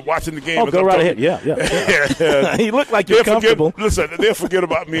sitting here watching the game. Oh, go right ahead. Yeah. You look like you're comfortable. Listen, they'll forget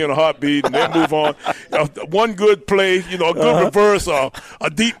about me in a heartbeat, and they'll move on. One good play, a good reverse, or a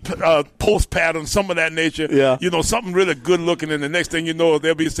deep post pattern, some of that nature. Yeah. Something really good looking, and the next thing you know,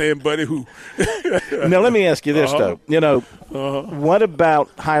 they'll be saying, buddy, who? Now, let me ask you this, though. What about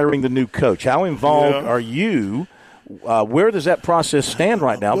hiring the new coach? How involved are you? Where does that process stand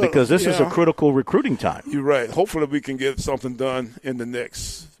right now? Because this is a critical recruiting time. You're right. Hopefully we can get something done in the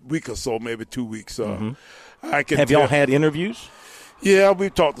next week or so, maybe 2 weeks. Have y'all had interviews? Yeah,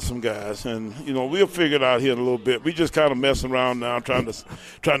 we've talked to some guys, and we'll figure it out here in a little bit. We just kind of messing around now, trying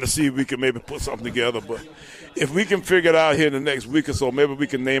to see if we can maybe put something together. But if we can figure it out here in the next week or so, maybe we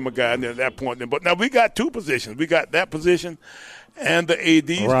can name a guy at that point. But now we got 2 positions. We got that position and the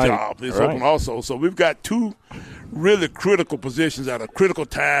AD's job is open also. So we've got 2 really critical positions at a critical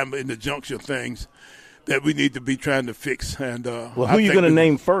time in the juncture of things that we need to be trying to fix. And who are you going to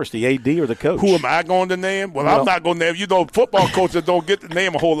name first, the AD or the coach? Who am I going to name? Well, I'm not going to name. Football coaches don't get to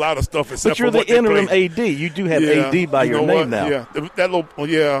name a whole lot of stuff except for what they play. But you're the interim AD. You do have AD by your name now.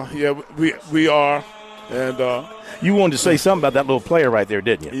 Yeah, we are. And you wanted to say something about that little player right there,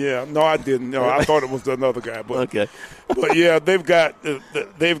 didn't you? Yeah, no, I didn't. No, I thought it was another guy. But okay. But yeah, they've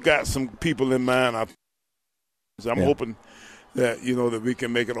got some people in mind. I'm hoping that that we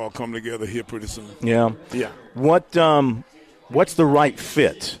can make it all come together here pretty soon. Yeah. Yeah. What's the right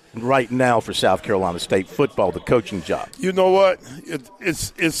fit right now for South Carolina State football, the coaching job? You know what?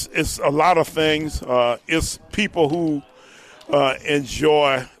 It's a lot of things. It's people who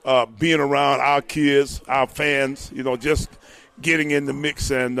enjoy being around our kids, our fans. Just getting in the mix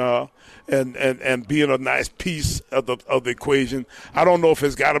and being a nice piece of the equation. I don't know if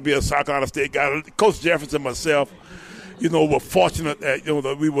it's got to be a South Carolina State guy. Coach Jefferson and myself, we're fortunate that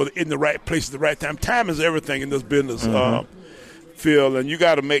that we were in the right place at the right time. Time is everything in this business, Phil, and you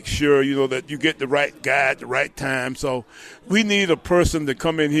got to make sure that you get the right guy at the right time. So we need a person to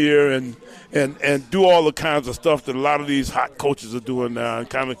come in here and do all the kinds of stuff that a lot of these hot coaches are doing now, and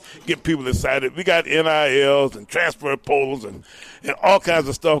kind of get people excited. We got NILs and transfer portals and all kinds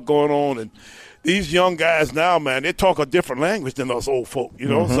of stuff going on, and these young guys now, man, they talk a different language than us old folk,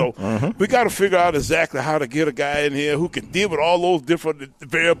 So we got to figure out exactly how to get a guy in here who can deal with all those different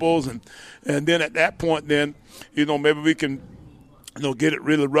variables, and then at that point, maybe we can get it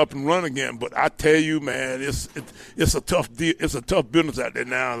really rough and run again. But I tell you, man, it's a tough deal. It's a tough business out there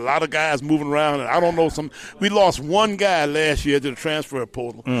now. A lot of guys moving around, and I don't know we lost one guy last year to the transfer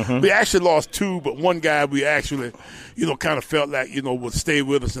portal. We actually lost 2, but one guy we actually, kind of felt like would stay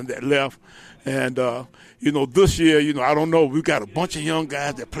with us and that left. And this year, I don't know. We've got a bunch of young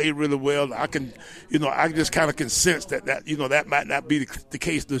guys that play really well. I just kind of can sense that might not be the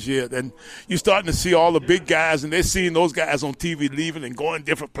case this year. And you're starting to see all the big guys, and they're seeing those guys on TV leaving and going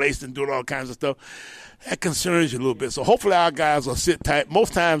different places and doing all kinds of stuff. That concerns you a little bit. So hopefully our guys will sit tight.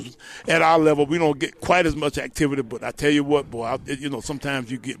 Most times at our level, we don't get quite as much activity. But I tell you what, boy, sometimes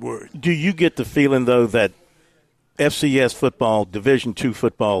you get worried. Do you get the feeling, though, that FCS football, Division II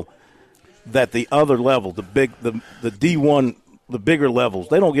football, that the other level, the D1, the bigger levels,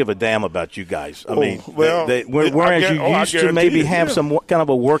 they don't give a damn about you guys? Whereas you used to maybe have some kind of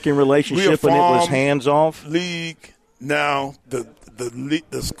a working relationship and it was hands off. League now,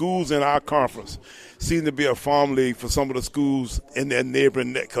 the schools in our conference seem to be a farm league for some of the schools in their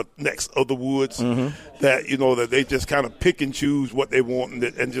neighboring necks of the woods. That that they just kind of pick and choose what they want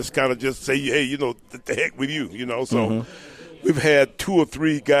and just kind of just say, hey, the heck with you, So. We've had 2 or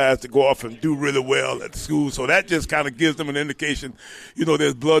 3 guys to go off and do really well at school, so that just kind of gives them an indication,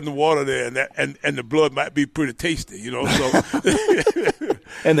 there's blood in the water there, and the blood might be pretty tasty, So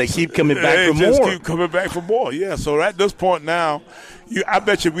and they keep coming back for more. They just keep coming back for more, yeah. So at this point now, I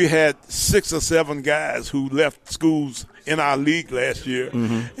bet you we had 6 or 7 guys who left schools in our league last year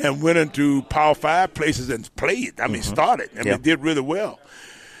and went into Power 5 places and played. Started, and they did really well.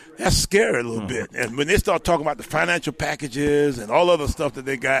 That's scary a little bit. And when they start talking about the financial packages and all other stuff that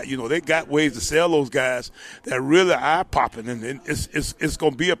they got, they got ways to sell those guys that really eye popping, and it's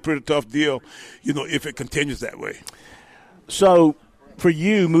going to be a pretty tough deal, if it continues that way. So, for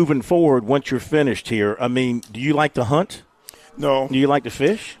you moving forward, once you're finished here, do you like to hunt? No. Do you like to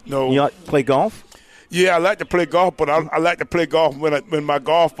fish? No. Do you like to play golf? Yeah, I like to play golf, but I like to play golf when my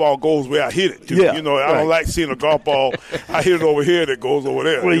golf ball goes where I hit it. Too. Yeah, I don't like seeing a golf ball. I hit it over here that goes over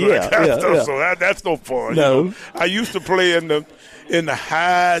there. Well, So that's no fun. No. I used to play in the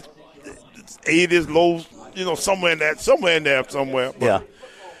high 80s, low, somewhere in there. But yeah.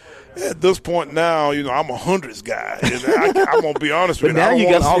 At this point now, I'm a hundreds guy. And I'm going to be honest with you. But now you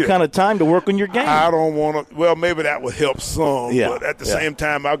got all kind of time to work on your game. I don't want to. Well, maybe that would help some. Yeah, but at the same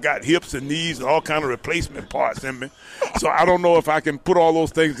time, I've got hips and knees and all kind of replacement parts in me. So I don't know if I can put all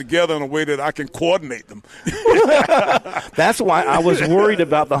those things together in a way that I can coordinate them. That's why I was worried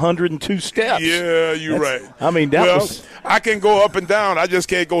about the 102 steps. Yeah, you're right. I mean, I can go up and down. I just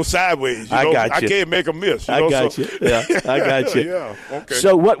can't go sideways. I got you. I can't make a miss. I got you. Yeah, I got you. Yeah, okay.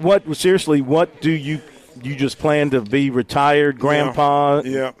 So what do you just plan to be retired, grandpa?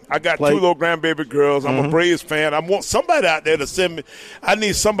 Yeah. I got 2 little grandbaby girls. I'm a Braves fan. I want somebody out there to send me. I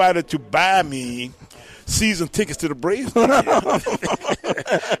need somebody to buy me season tickets to the Braves.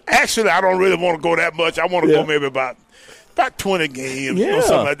 Actually, I don't really want to go that much. I want to go maybe about 20 games,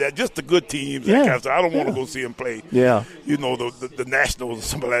 something like that. Just the good teams. That kind of stuff. I don't want to go see them play. Yeah. The Nationals or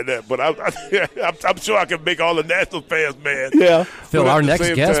something like that. But I'm sure I can make all the National fans mad. Yeah. Phil, our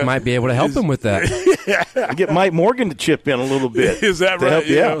next guest might be able to help him with that. Get Mike Morgan to chip in a little bit. Is that right? Help,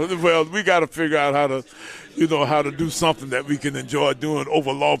 yeah. Well, we got to figure out how to do something that we can enjoy doing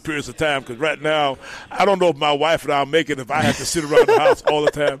over long periods of time. Because right now, I don't know if my wife and I will make it if I have to sit around the house all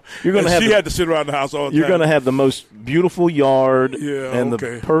the time. She had to sit around the house all the time. You're going to have the most beautiful yard and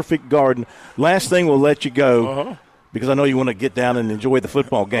the perfect garden. Last thing, we'll let you go because I know you want to get down and enjoy the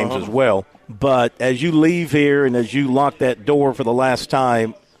football games as well. But as you leave here and as you lock that door for the last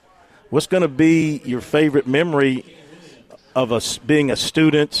time, what's going to be your favorite memory of us being a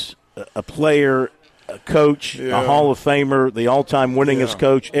student, a player, a coach, a Hall of Famer, the all-time winningest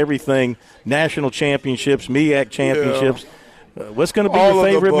coach, everything, national championships, MEAC championships. What's going to be your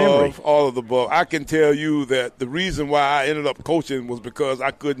favorite memory? All of the above. I can tell you that the reason why I ended up coaching was because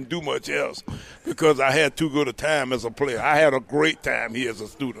I couldn't do much else, because I had too good a time as a player. I had a great time here as a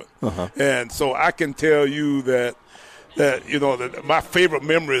student. And so I can tell you that my favorite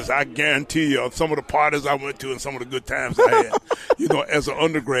memories, I guarantee you, are some of the parties I went to and some of the good times I had, as an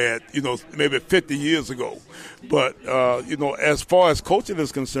undergrad, maybe 50 years ago. But, as far as coaching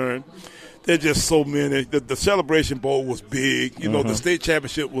is concerned, there's just so many. The Celebration Bowl was big. The state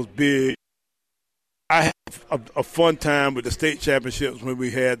championship was big. I had a fun time with the state championships when we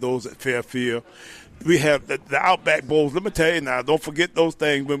had those at Fairfield. We have the Outback Bowls. Let me tell you now, don't forget those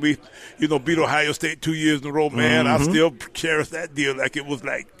things when we, beat Ohio State 2 years in a row, man. I still cherish that deal like it was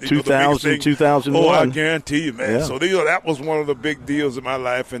like 2000, 2001. Oh, I guarantee you, man. Yeah. So, that was one of the big deals in my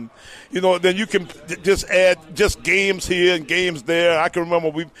life. And, then you can just add just games here and games there. I can remember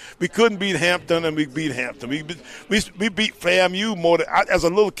we couldn't beat Hampton, and we beat Hampton. We beat FAMU more than – as a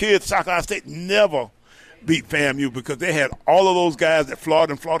little kid, South Carolina State never – beat FAMU because they had all of those guys that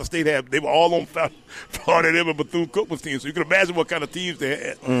Florida and Florida State had. They were all on Florida and Bethune-Cookman's team. So you can imagine what kind of teams they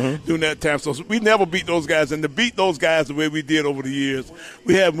had during that time. So we never beat those guys. And to beat those guys the way we did over the years,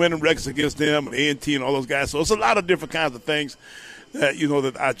 we had winning records against them and A&T and all those guys. So it's a lot of different kinds of things that,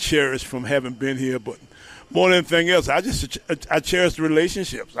 that I cherish from having been here. But more than anything else, I cherish the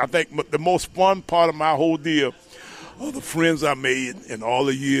relationships. I think the most fun part of my whole deal are the friends I made in all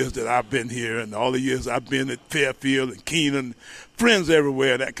the years that I've been here and all the years I've been at Fairfield and Keenan, friends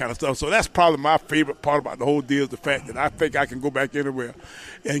everywhere, that kind of stuff. So that's probably my favorite part about the whole deal is the fact that I think I can go back anywhere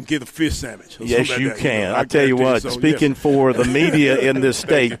and get a fish sandwich. Yes, you can. I tell you what, speaking for the media in this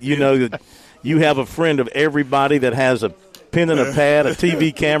state, that you have a friend of everybody that has a pen and a pad, a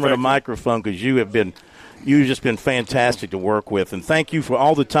TV camera, and a microphone because you've just been fantastic to work with. And thank you for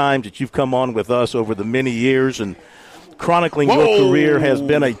all the times that you've come on with us over the many years. And chronicling your career has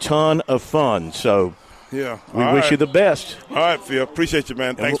been a ton of fun. So we wish you the best. All right, Phil. Appreciate you,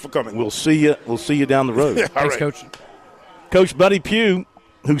 man. Thanks for coming. We'll see you down the road. Thanks, Coach. Coach Buddy Pugh,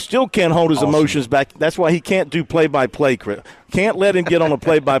 who still can't hold his emotions back. That's why he can't do play-by-play. Can't let him get on a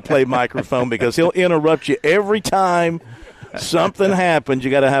play-by-play microphone because he'll interrupt you every time something happens.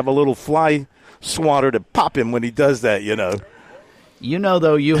 You got to have a little fly swatter to pop him when he does that,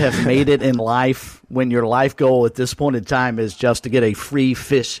 though, you have made it in life when your life goal at this point in time is just to get a free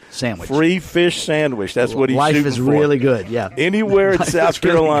fish sandwich. Free fish sandwich. That's what he's life shooting is for. Really good, yeah. Anywhere in South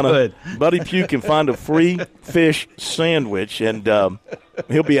Carolina, Buddy Pugh can find a free fish sandwich, and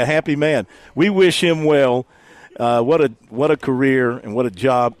he'll be a happy man. We wish him well. What a career and what a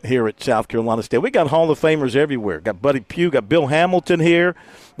job here at South Carolina State. We got Hall of Famers everywhere. Got Buddy Pugh, got Bill Hamilton here,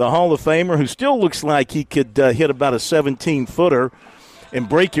 the Hall of Famer, who still looks like he could hit about a 17-footer and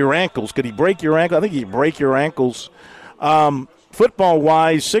break your ankles. Could he break your ankle? I think he'd break your ankles.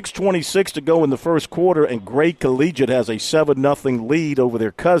 Football-wise, 6:26 to go in the first quarter, and Gray Collegiate has a 7-0 lead over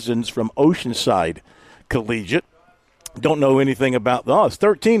their cousins from Oceanside Collegiate. Don't know anything about it's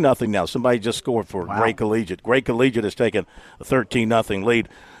 13-0 now. Somebody just scored for Gray Collegiate. Gray Collegiate has taken a 13-0 lead.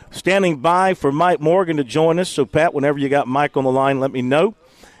 Standing by for Mike Morgan to join us. So, Pat, whenever you got Mike on the line, let me know,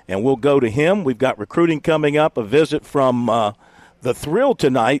 and we'll go to him. We've got recruiting coming up, a visit from the Thrill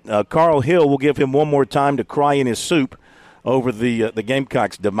tonight. Carl Hill will give him one more time to cry in his soup over the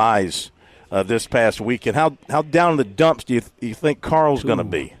Gamecocks' demise this past weekend. How down in the dumps do you think Carl's going to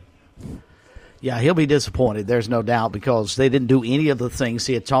be? Yeah, he'll be disappointed. There's no doubt, because they didn't do any of the things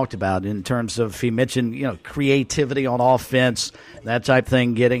he had talked about in terms of, he mentioned, creativity on offense, that type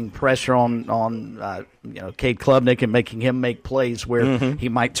thing, getting pressure on Cade Klubnik and making him make plays where he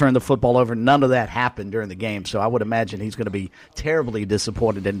might turn the football over. None of that happened during the game. So I would imagine he's going to be terribly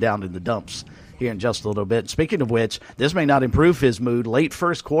disappointed and down in the dumps here in just a little bit. Speaking of which, this may not improve his mood. Late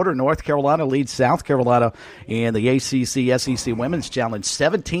first quarter, North Carolina leads South Carolina in the ACC SEC Women's Challenge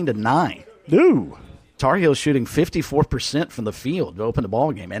 17-9. Ooh. Tar Heels shooting 54% from the field to open the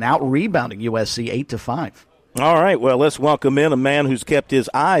ball game and out-rebounding USC 8-5. All right, well, let's welcome in a man who's kept his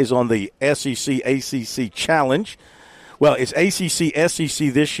eyes on the SEC-ACC Challenge. Well, it's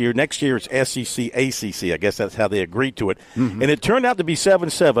ACC-SEC this year. Next year it's SEC-ACC. I guess that's how they agreed to it. And it turned out to be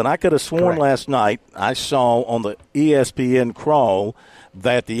 7-7. I could have sworn last night I saw on the ESPN crawl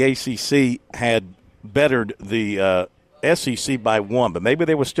that the ACC had bettered the SEC by 1, but maybe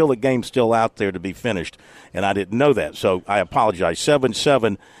there was still a game still out there to be finished, and I didn't know that, so I apologize.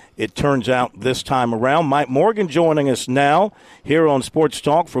 7-7, it turns out this time around. Mike Morgan joining us now here on Sports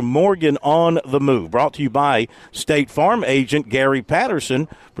Talk for Morgan on the Move, brought to you by State Farm agent Gary Patterson.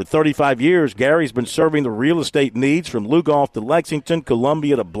 For 35 years, Gary's been serving the real estate needs from Lugoff to Lexington,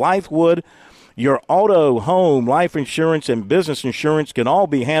 Columbia to Blythewood. Your auto, home, life insurance, and business insurance can all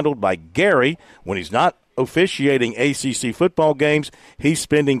be handled by Gary. When he's not officiating ACC football games, he's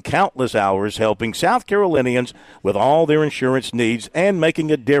spending countless hours helping South Carolinians with all their insurance needs and making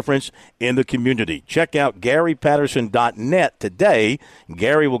a difference in the community. Check out GaryPatterson.net today.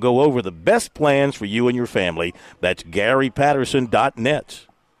 Gary will go over the best plans for you and your family. That's GaryPatterson.net.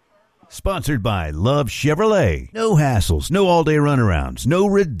 Sponsored by Love Chevrolet. No hassles, no all-day runarounds, no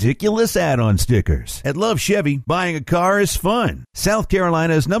ridiculous add-on stickers. At Love Chevy, buying a car is fun. South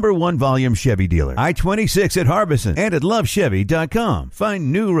Carolina's #1 volume Chevy dealer. I-26 at Harbison and at lovechevy.com.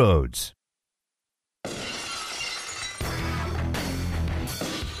 Find new roads.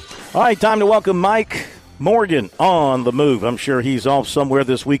 All right, time to welcome Mike Morgan on the Move. I'm sure he's off somewhere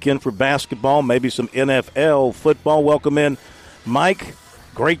this weekend for basketball, maybe some NFL football. Welcome in, Mike.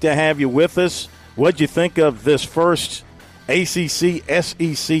 Great to have you with us. What'd you think of this first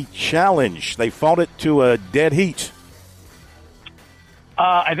ACC-SEC challenge? They fought it to a dead heat.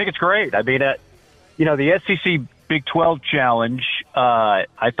 I think it's great. I mean, the SEC Big 12 challenge, I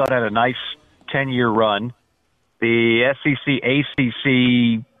thought had a nice 10-year run. The SEC-ACC,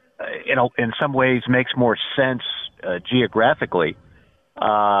 in some ways makes more sense geographically.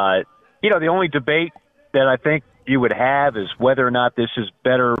 The only debate that I think you would have is whether or not this is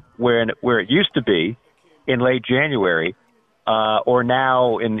better where it used to be in late January or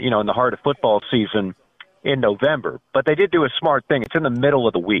now in the heart of football season in November. But they did do a smart thing. It's in the middle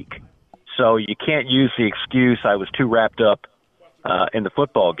of the week. So you can't use the excuse I was too wrapped up in the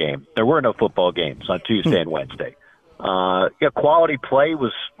football game. There were no football games on Tuesday and Wednesday. Quality play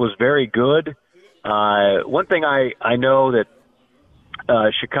was very good. One thing I know that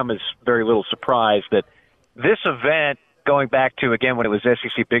should come as very little surprise, that this event, going back to, again, when it was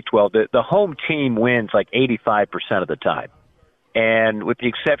SEC Big 12, the home team wins like 85% of the time. And with the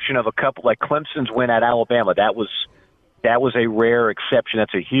exception of a couple, like Clemson's win at Alabama, that was a rare exception.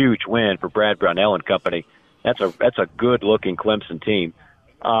 That's a huge win for Brad Brownell and company. That's a good-looking Clemson team.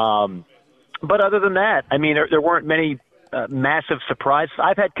 But other than that, I mean, there weren't many massive surprises.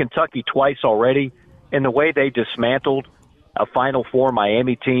 I've had Kentucky twice already, and the way they dismantled a Final Four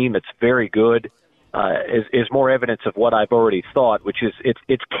Miami team that's very good is more evidence of what I've already thought, which is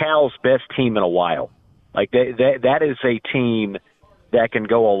it's Cal's best team in a while. Like that is a team that can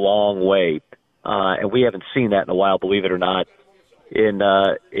go a long way, and we haven't seen that in a while, believe it or not, in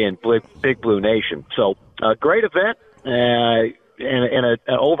Big Blue Nation. So great event and an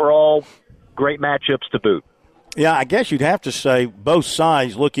overall great matchups to boot. Yeah, I guess you'd have to say both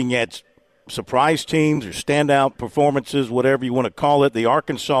sides looking at surprise teams or standout performances, whatever you want to call it. The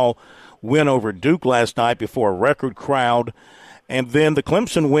Arkansas win over Duke last night before a record crowd. And then the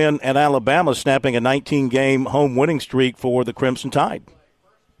Clemson win at Alabama, snapping a 19-game home winning streak for the Crimson Tide.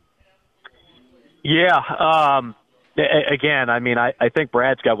 Yeah. Again, I mean, I think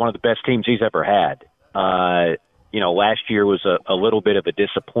Brad's got one of the best teams he's ever had. Last year was a little bit of a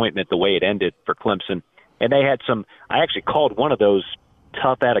disappointment the way it ended for Clemson. And they had some – I actually called one of those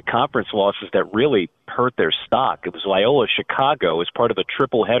tough out-of-conference losses that really hurt their stock. It was Loyola-Chicago as part of a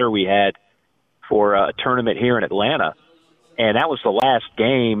triple header we had for a tournament here in Atlanta. And that was the last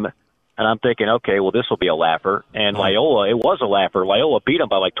game, and I'm thinking, okay, well, this will be a laugher. And Loyola, it was a laugher. Loyola beat them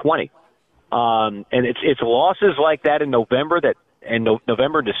by like 20. And it's losses like that in November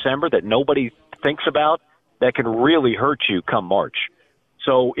and December that nobody thinks about that can really hurt you come March.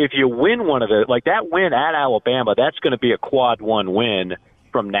 So if you win one of the, like that win at Alabama, that's going to be a quad one win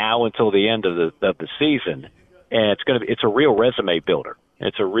from now until the end of the season, and it's a real resume builder.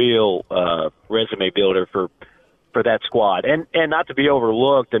 It's a real resume builder for that squad, and not to be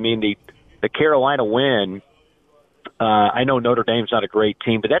overlooked. I mean the Carolina win. I know Notre Dame's not a great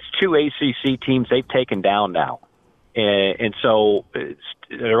team, but that's 2 ACC teams they've taken down now, and so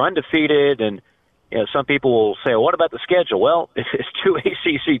they're undefeated. And you know, some people will say, well, what about the schedule? Well, it's 2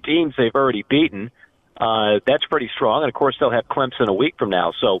 ACC teams they've already beaten. That's pretty strong. And, of course, they'll have Clemson a week from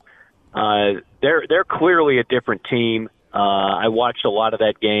now. So they're clearly a different team. I watched a lot of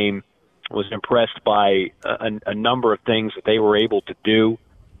that game, was impressed by a number of things that they were able to do.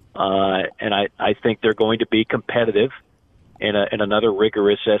 And I think they're going to be competitive in another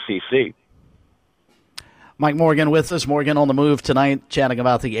rigorous SEC. Mike Morgan with us. Morgan on the move tonight, chatting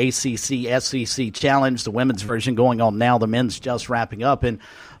about the ACC-SEC Challenge, the women's version going on now, the men's just wrapping up. And,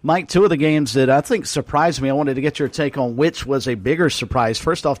 Mike, two of the games that I think surprised me, I wanted to get your take on which was a bigger surprise.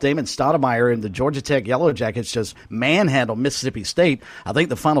 First off, Damon Stoudemire and the Georgia Tech Yellow Jackets just manhandled Mississippi State. I think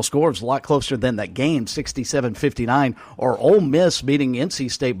the final score was a lot closer than that game, 67-59, or Ole Miss beating NC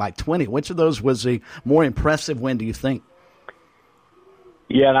State by 20. Which of those was a more impressive win, do you think?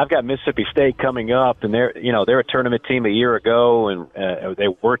 Yeah, and I've got Mississippi State coming up, and they're a tournament team a year ago, and they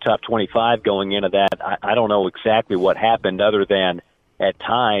were top 25 going into that. I don't know exactly what happened, other than at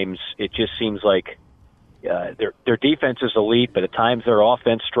times it just seems like their defense is elite, but at times their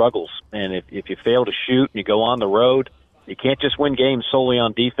offense struggles. And if you fail to shoot and you go on the road, you can't just win games solely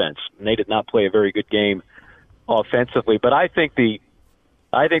on defense. And they did not play a very good game offensively. But I think the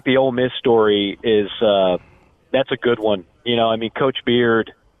Ole Miss story is that's a good one. You know, I mean, Coach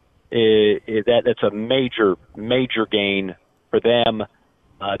Beard, that's a major, major gain for them.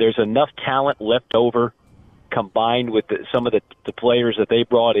 There's enough talent left over, combined with some of the players that they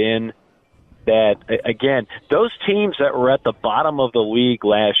brought in, that, again, those teams that were at the bottom of the league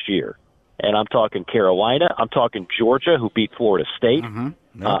last year, and I'm talking Carolina, I'm talking Georgia, who beat Florida State,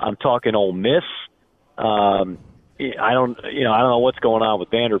 I'm talking Ole Miss. I don't know what's going on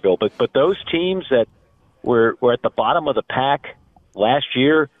with Vanderbilt, but those teams that were at the bottom of the pack last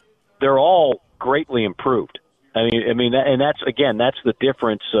year, they're all greatly improved. I mean, that's the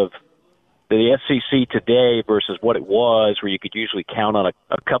difference of the SEC today versus what it was, where you could usually count on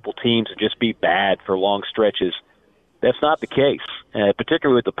a couple teams and just be bad for long stretches. That's not the case.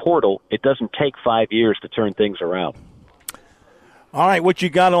 Particularly with the portal, it doesn't take 5 years to turn things around. All right, what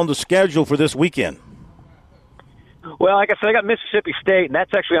you got on the schedule for this weekend? Well, like I said, I got Mississippi State, and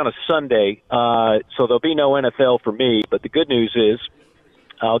that's actually on a Sunday, so there'll be no NFL for me. But the good news is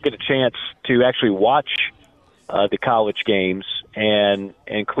I'll get a chance to actually watch the college games, and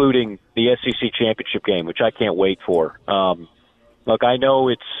including the SEC championship game, which I can't wait for. Look, I know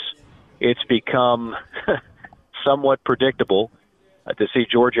it's become somewhat predictable to see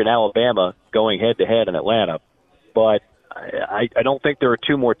Georgia and Alabama going head-to-head in Atlanta, but I don't think there are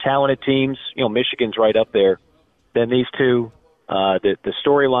two more talented teams. You know, Michigan's right up there than these two. The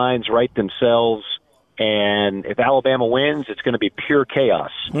storylines write themselves, and if Alabama wins, it's going to be pure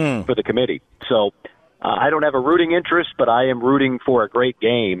chaos for the committee. So I don't have a rooting interest, but I am rooting for a great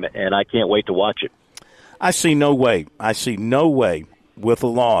game, and I can't wait to watch it. I see no way with a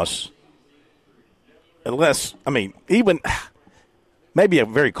loss, unless, even maybe a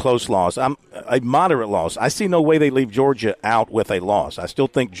very close loss, a moderate loss. I see no way they leave Georgia out with a loss. I still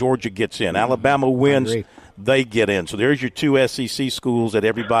think Georgia gets in. Alabama wins, they get in. So there's your two SEC schools that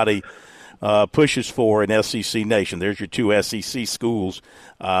everybody pushes for in SEC Nation. There's your two SEC schools.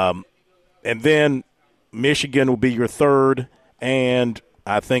 And then Michigan will be your third, and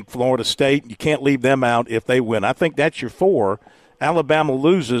I think Florida State, you can't leave them out if they win. I think that's your four. Alabama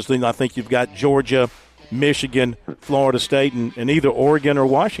loses, then I think you've got Georgia, Michigan, Florida State, and either Oregon or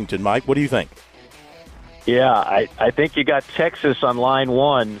Washington. Mike, what do you think? Yeah, I think you got Texas on line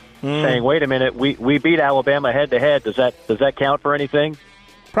one saying, wait a minute, we beat Alabama head-to-head. Does that count for anything?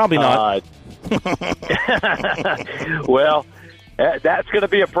 Probably not. Well, that's going to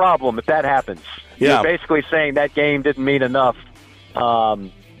be a problem if that happens. Yeah. You're basically saying that game didn't mean enough.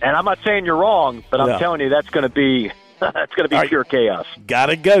 And I'm not saying you're wrong, but I'm telling you that's going to be pure chaos. Got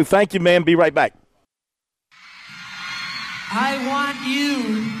to go. Thank you, man. Be right back. I want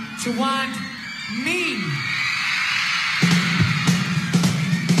you to want me.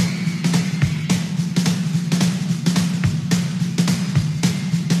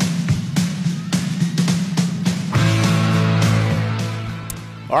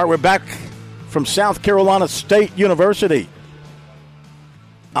 All right, we're back from South Carolina State University.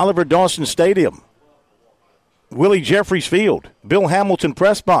 Oliver Dawson Stadium. Willie Jeffries Field. Bill Hamilton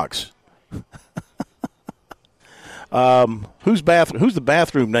Press Box. Who's the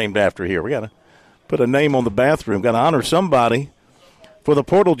bathroom named after here? We got to put a name on the bathroom. Got to honor somebody for the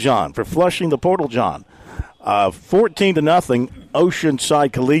Portal John, for flushing the Portal John. 14-0,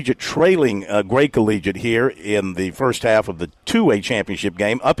 Oceanside Collegiate trailing Gray Collegiate here in the first half of the 2A championship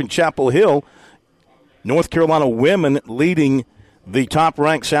game. Up in Chapel Hill, North Carolina women leading the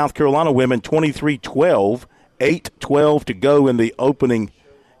top-ranked South Carolina women 23-12, 8-12 to go in the opening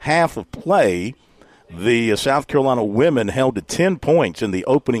half of play. The South Carolina women held to 10 points in the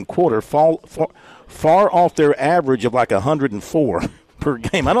opening quarter, far off their average of like 104 per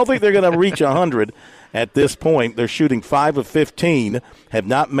game. I don't think they're going to reach 100 at this point. They're shooting 5 of 15, have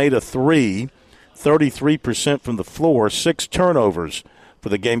not made a three, 33% from the floor, 6 turnovers for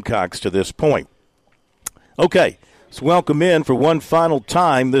the Gamecocks to this point. Okay, let's welcome in for one final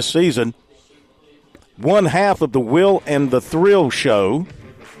time this season, one half of the Will and the Thrill show.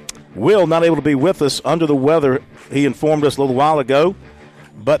 Will not able to be with us, under the weather, he informed us a little while ago,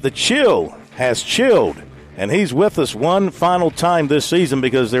 but the chill has chilled, and he's with us one final time this season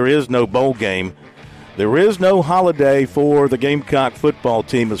because there is no bowl game. There is no holiday for the Gamecock football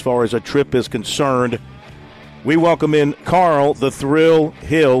team as far as a trip is concerned. We welcome in Carl the Thrill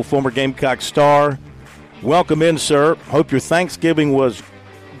Hill, former Gamecock star. Welcome in, sir. Hope your Thanksgiving was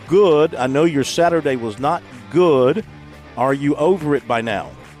good. I know your Saturday was not good. Are you over it by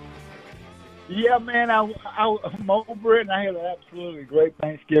now? Yeah, man, I'm over it, and I had an absolutely great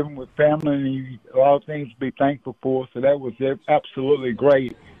Thanksgiving with family, and a lot of things to be thankful for, so that was absolutely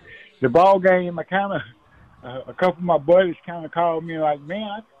great. The ball game, I kind of, a couple of my buddies kind of called me like, man,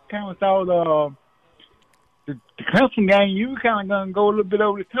 I kind of thought the Clemson game, you were kind of going to go a little bit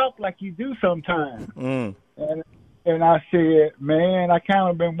over the top like you do sometimes. And I said, man, I kind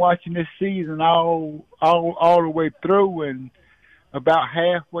of been watching this season all the way through, and about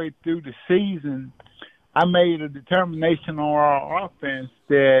halfway through the season, I made a determination on our offense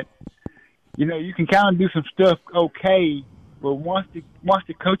that, you know, you can kind of do some stuff okay, but once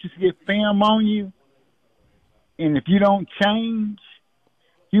the coaches get film on you, and if you don't change,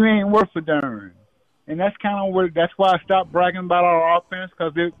 you ain't worth a darn. And that's kind of that's why I stopped bragging about our offense,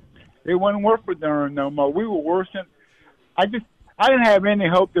 because it wasn't worth a darn no more. We were worse than I didn't have any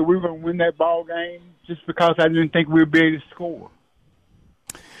hope that we were going to win that ball game just because I didn't think we would be able to score.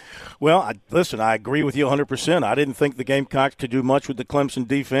 Well, listen, I agree with you 100%. I didn't think the Gamecocks could do much with the Clemson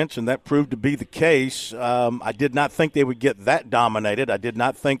defense, and that proved to be the case. I did not think they would get that dominated. I did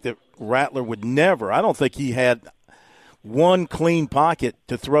not think that Rattler would never. I don't think he had one clean pocket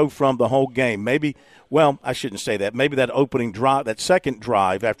to throw from the whole game. Maybe, well, I shouldn't say that. Maybe that opening drive, that second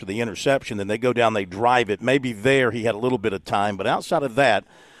drive after the interception, then they go down, they drive it. Maybe there he had a little bit of time. But outside of that,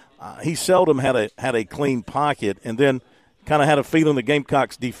 he seldom had a clean pocket, and then kind of had a feeling the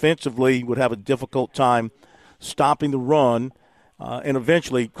Gamecocks defensively would have a difficult time stopping the run, and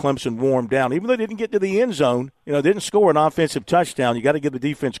eventually Clemson warmed down. Even though they didn't get to the end zone, didn't score an offensive touchdown, you got to give the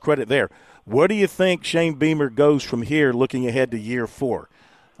defense credit there. Where do you think Shane Beamer goes from here looking ahead to year 4?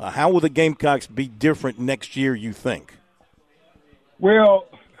 How will the Gamecocks be different next year, you think? Well,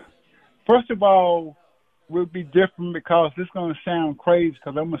 first of all, we'll be different because it's going to sound crazy,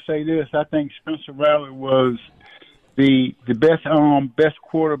 because I'm going to say this. I think Spencer Rattler was the best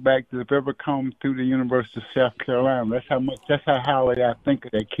quarterback that have ever come through the University of South Carolina. That's how highly I think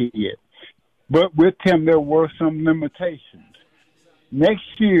of that kid. But with him, there were some limitations. Next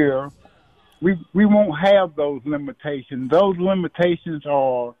year, we won't have those limitations. Those limitations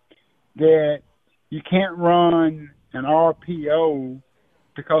are that you can't run an RPO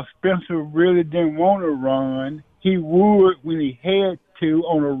because Spencer really didn't want to run. He would when he had to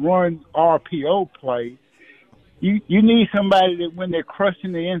on a run RPO play. You need somebody that when they're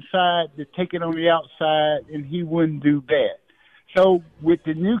crushing the inside to take it on the outside, and he wouldn't do that. So with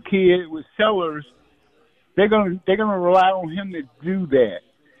the new kid with Sellers, they're gonna rely on him to do that.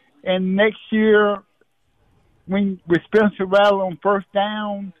 And next year, with Spencer Rattler on first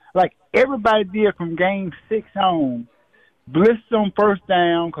down, like everybody did from game 6 on, blitz on first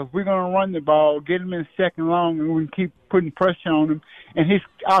down because we're going to run the ball, get him in second long, and we can keep putting pressure on him. And his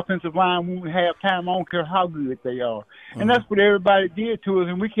offensive line won't have time. I don't care how good they are. And that's what everybody did to us,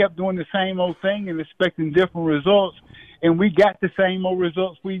 and we kept doing the same old thing and expecting different results. and we got the same old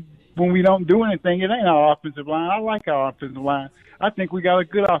results when we don't do anything. It ain't our offensive line. I like our offensive line. I think we got a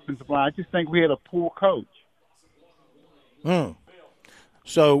good offensive line. I just think we had a poor coach.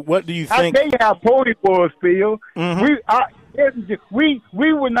 So what do you think? I tell you how poor he was, Phil. Mm-hmm.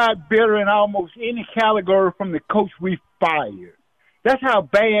 We were not better in almost any category from the coach we fired. That's how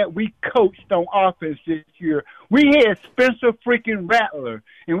bad we coached on offense this year. We had Spencer freaking Rattler,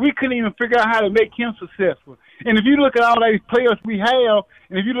 and we couldn't even figure out how to make him successful. And if you look at all these players we have,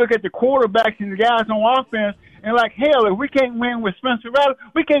 and if you look at the quarterbacks and the guys on offense, and like, hell, if we can't win with Spencer Rattler,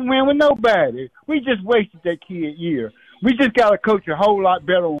 we can't win with nobody. We just wasted that kid year. We just got to coach a whole lot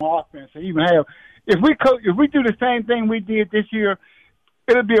better on offense to even have. If we do the same thing we did this year,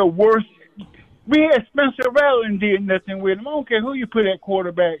 it'll be a worse. We had Spencer Rattler and did nothing with him. I don't care who you put at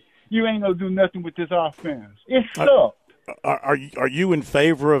quarterback. You ain't going to do nothing with this offense. It sucked. Are you in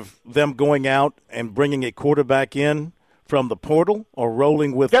favor of them going out and bringing a quarterback in from the portal or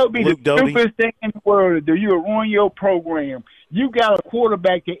rolling with Luke Doty? That would be the stupidest thing in the world to do. You will ruin your program. You got a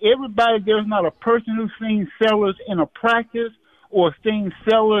quarterback that everybody, there's not a person who's seen Sellers in a practice or seen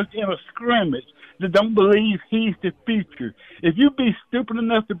Sellers in a scrimmage that don't believe he's the future. If you be stupid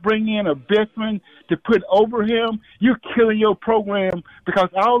enough to bring in a veteran to put over him, you're killing your program because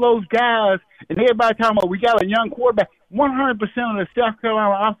all those guys and everybody talking about we got a young quarterback, 100% of the South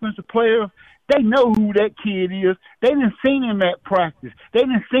Carolina offensive players, they know who that kid is. They didn't seen him at practice. They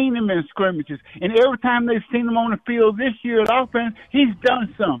didn't seen him in scrimmages. And every time they've seen him on the field this year at offense, he's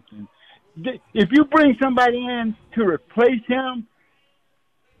done something. If you bring somebody in to replace him,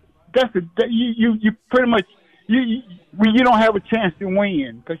 you pretty much you don't have a chance to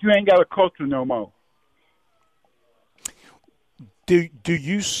win because you ain't got a culture no more. Do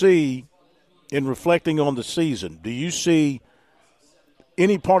you see, in reflecting on the season, do you see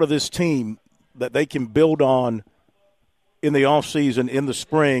any part of this team that they can build on in the offseason, in the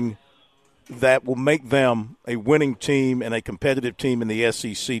spring, that will make them a winning team and a competitive team in the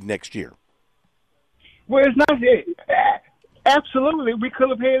SEC next year? Well, it's not absolutely. We could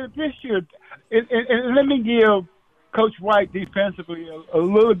have had it this year. And let me give Coach White defensively a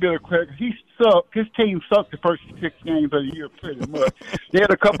little bit of credit. He sucked. His team sucked the first 6 games of the year pretty much. They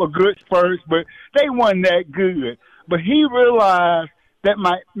had a couple of good spurts, but they weren't that good. But he realized that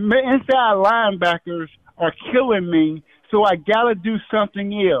my inside linebackers are killing me, so I got to do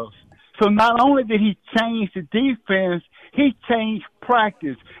something else. So not only did he change the defense, he changed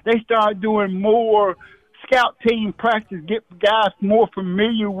practice. They started doing more scout team practice, get guys more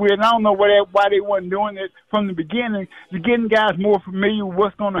familiar with. I don't know why they wasn't doing it from the beginning, to getting guys more familiar with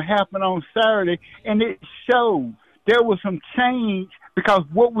what's going to happen on Saturday, and it showed. There was some change because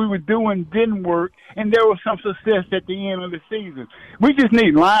what we were doing didn't work, and there was some success at the end of the season. We just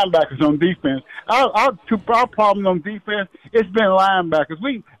need linebackers on defense. Our problem on defense, it's been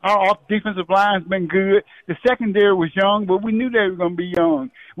linebackers. Our defensive line's been good. The secondary was young, but we knew they were going to be young.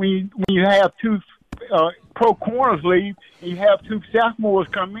 When you have two pro corners leave and you have 2 sophomores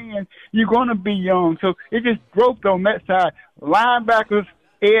come in, you're going to be young. So it just broke on that side. Linebackers,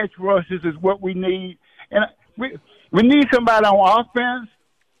 edge rushes is what we need. And we need somebody on offense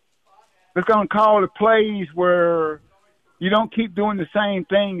that's going to call the plays where you don't keep doing the same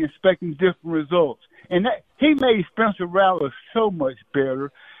thing expecting different results. And he made Spencer Rattler so much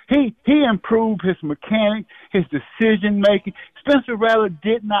better. He improved his mechanics, his decision-making. Spencer Rattler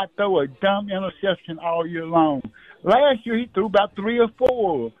did not throw a dumb interception all year long. Last year, he threw about 3 or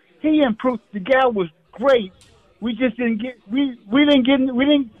 4. He improved. The guy was great. We just didn't get. We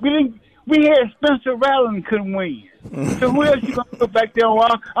had Spencer Rattler and couldn't win. So who else you gonna put back there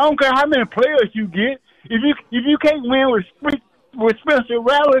on? I don't care how many players you get. If you can't win with Spencer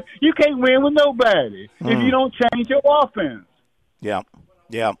Rattler, you can't win with nobody. If you don't change your offense. Yeah.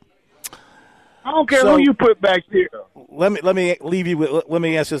 I don't care who you put back there. Let me leave you with. Let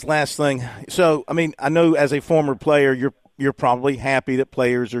me ask this last thing. So, I mean, I know as a former player, you're probably happy that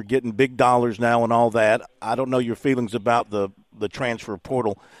players are getting big dollars now and all that. I don't know your feelings about the transfer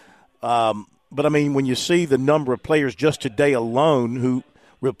portal, but I mean, when you see the number of players just today alone who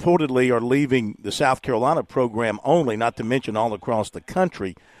reportedly are leaving the South Carolina program only, not to mention all across the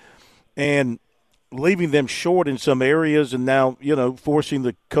country, and leaving them short in some areas, and now, forcing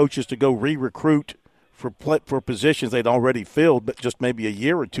the coaches to go re-recruit for positions they'd already filled, but just maybe a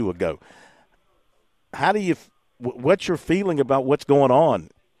year or 2 ago. What's your feeling about what's going on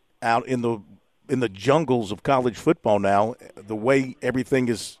out in the jungles of college football now, the way everything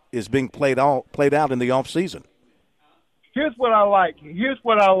is being played out in the off season? Here's what I like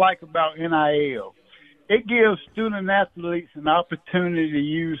about NIL. It gives student athletes an opportunity to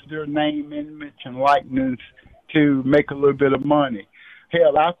use their name, image, and likeness to make a little bit of money.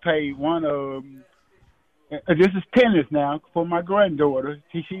 Hell, I paid one of them. This is tennis now for my granddaughter.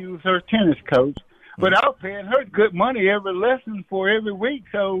 She was her tennis coach. But I was paying her good money every lesson for every week.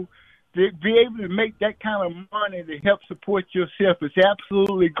 So to be able to make that kind of money to help support yourself is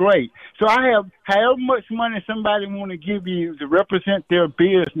absolutely great. So I have however much money somebody want to give you to represent their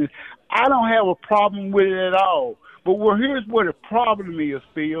business, I don't have a problem with it at all. But here's where the problem is,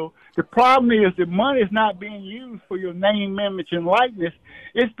 Phil. The problem is the money is not being used for your name, image, and likeness.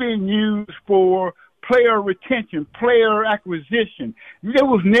 It's being used for player retention, player acquisition. There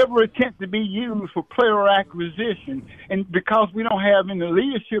was never an attempt to be used for player acquisition, and because we don't have any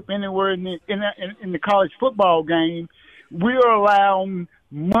leadership anywhere in the college football game, we are allowing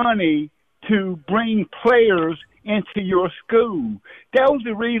money to bring players into your school. That was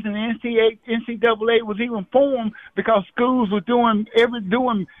the reason the NCAA was even formed, because schools were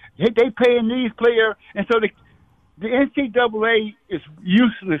they paying these players, and so the NCAA is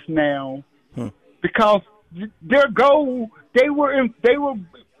useless now. Because their goal, they were informed,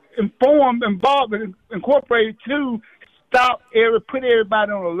 involved, and incorporated to put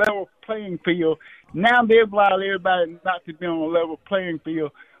everybody on a level playing field. Now they've allowed everybody not to be on a level playing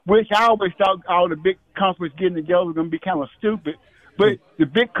field, which I always thought all the big conferences getting together was going to be kind of stupid. But the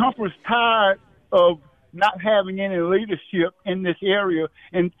big conference tired of not having any leadership in this area,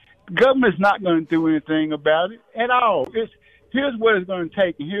 and government's not going to do anything about it at all. Here's what it's going to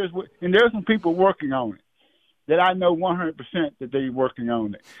take, and there's some people working on it that I know 100% that they're working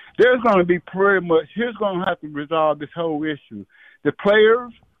on it. There's going to be here's going to have to resolve this whole issue. The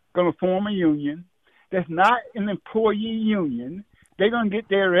players going to form a union that's not an employee union. They're going to get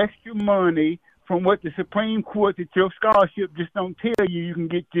their extra money from what the Supreme Court, that your scholarship just don't tell you you can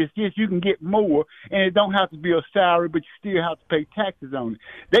get this, you can get more, and it don't have to be a salary, but you still have to pay taxes on it.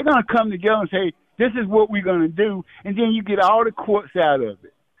 They're going to come together and say, this is what we're going to do, and then you get all the courts out of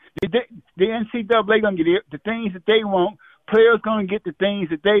it. The NCAA going to get the things that they want, players going to get the things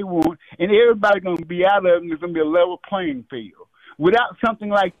that they want, and everybody going to be out of it, and there's going to be a level playing field. Without something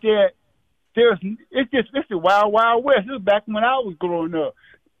like that, it's the wild, wild west. This was back when I was growing up.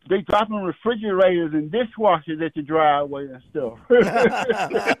 They dropping refrigerators and dishwashers at your driveway and stuff.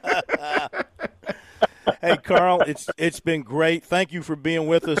 Hey, Carl, it's been great. Thank you for being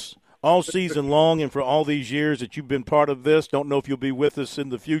with us all season long and for all these years that you've been part of this. Don't know if you'll be with us in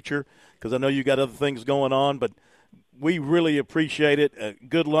the future because I know you got other things going on, but we really appreciate it.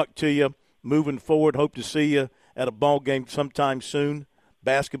 Good luck to you moving forward. Hope to see you at a ball game sometime soon,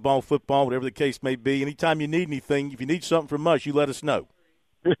 basketball, football, whatever the case may be. Anytime you need anything, if you need something from us, you let us know.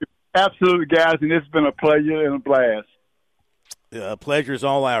 Absolutely, guys, and it's been a pleasure and a blast. Pleasure is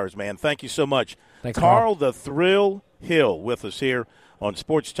all ours, man. Thank you so much. Thanks, Carl the Thrill Hill with us here on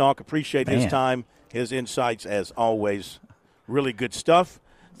Sports Talk. Appreciate his time, his insights as always. Really good stuff.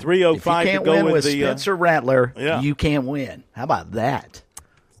 3:05 to go with the Spencer Rattler. You can't win. How about that?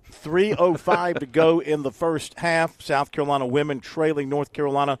 3:05 to go in the first half. South Carolina women trailing North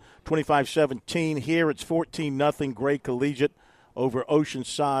Carolina 25-17. Here it's 14-0 Gray Collegiate over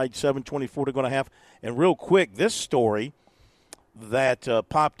Oceanside, 7:24 to go to half. And real quick, this story that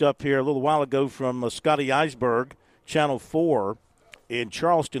popped up here a little while ago from Scotty Eisberg, Channel 4 in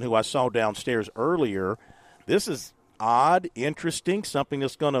Charleston, who I saw downstairs earlier. This is odd, interesting, something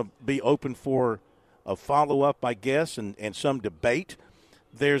that's going to be open for a follow-up, I guess, and some debate.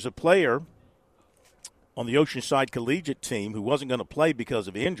 There's a player on the Oceanside Collegiate team who wasn't going to play because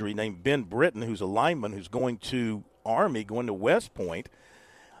of injury named Ben Britton, who's a lineman who's going to Army, going to West Point.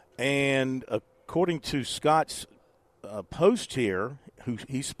 And according to Scott's post here,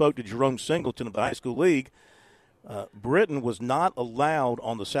 he spoke to Jerome Singleton of the high school league, Britton was not allowed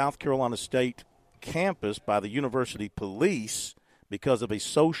on the South Carolina State campus by the university police because of a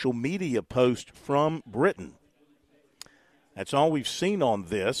social media post from Britton. That's all we've seen on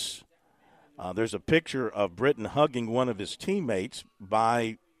this. There's a picture of Britton hugging one of his teammates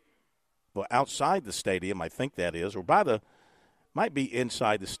outside the stadium, I think that is, or might be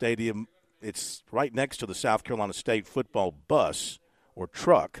inside the stadium. It's right next to the South Carolina State football bus or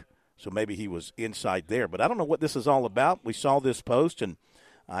truck, so maybe he was inside there. But I don't know what this is all about. We saw this post, and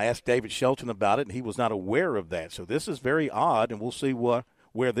I asked David Shelton about it, and he was not aware of that. So this is very odd, and we'll see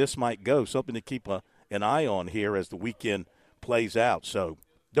where this might go, something to keep an eye on here as the weekend plays out. So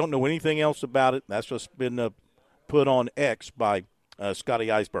don't know anything else about it. That's just been put on X by Scotty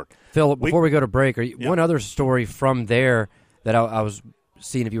Eisberg. Phil, before we go to break, one other story from there that I was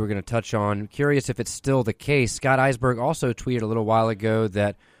seeing if you were going to touch on. Curious if it's still the case. Scott Eisberg also tweeted a little while ago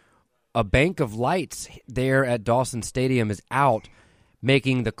that a bank of lights there at Dawson Stadium is out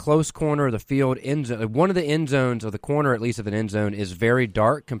making the close corner of the field end zone. One of the end zones, or the corner at least of an end zone, is very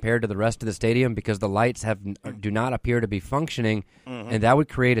dark compared to the rest of the stadium because the lights do not appear to be functioning, and that would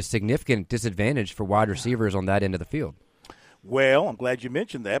create a significant disadvantage for wide receivers on that end of the field. Well, I'm glad you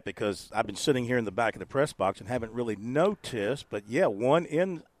mentioned that because I've been sitting here in the back of the press box and haven't really noticed. But, yeah, one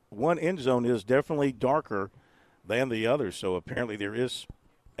end zone is definitely darker than the other, so apparently there is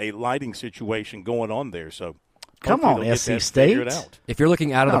a lighting situation going on there. So come on, SC State. If you're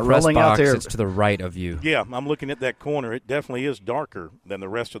looking out of the press box, it's to the right of you. Yeah, I'm looking at that corner. It definitely is darker than the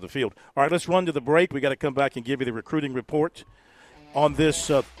rest of the field. All right, let's run to the break. We got to come back and give you the recruiting report on this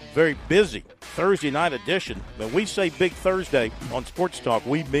very busy Thursday night edition. When we say Big Thursday on Sports Talk,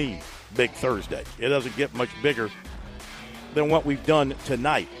 we mean Big Thursday. It doesn't get much bigger than what we've done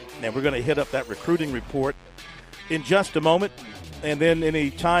tonight. Now, we're going to hit up that recruiting report in just a moment, and then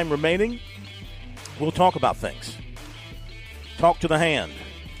any time remaining, we'll talk about things. Talk to the hand.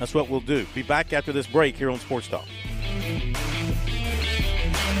 That's what we'll do. Be back after this break here on Sports Talk.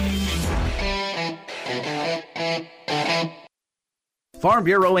 Farm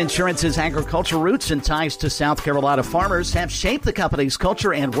Bureau Insurance's agricultural roots and ties to South Carolina farmers have shaped the company's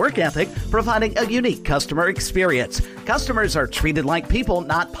culture and work ethic, providing a unique customer experience. Customers are treated like people,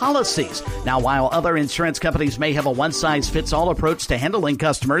 not policies. Now, while other insurance companies may have a one-size-fits-all approach to handling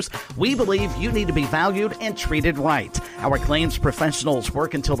customers, we believe you need to be valued and treated right. Our claims professionals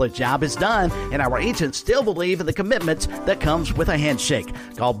work until the job is done, and our agents still believe in the commitment that comes with a handshake.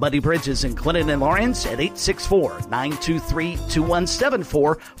 Call Buddy Bridges in Clinton and Lawrence at 864-923-2174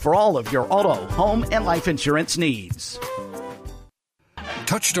 for all of your auto, home, and life insurance needs.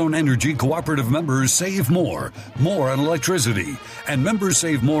 Touchstone Energy Cooperative members save more on electricity, and members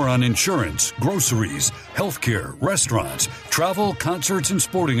save more on insurance, groceries, healthcare, restaurants, travel, concerts, and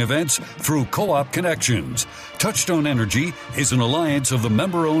sporting events through Co-op Connections. Touchstone Energy is an alliance of the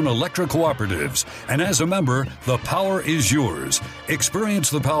member-owned electric cooperatives, and as a member, the power is yours. Experience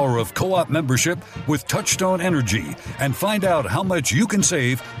the power of co-op membership with Touchstone Energy and find out how much you can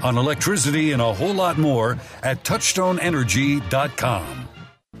save on electricity and a whole lot more at touchstoneenergy.com.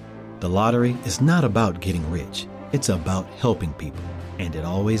 The lottery is not about getting rich. It's about helping people, and it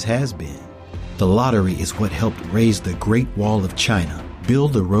always has been. The lottery is what helped raise the Great Wall of China,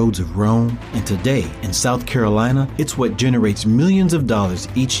 build the roads of Rome, and today, in South Carolina, it's what generates millions of dollars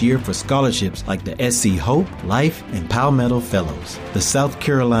each year for scholarships like the SC Hope, Life, and Palmetto Fellows. The South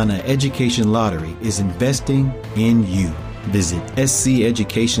Carolina Education Lottery is investing in you. Visit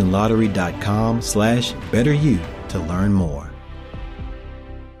sceducationlottery.com/betteryou to learn more.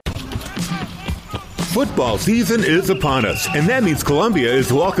 Football season is upon us, and that means Columbia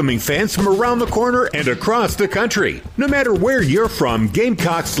is welcoming fans from around the corner and across the country. No matter where you're from,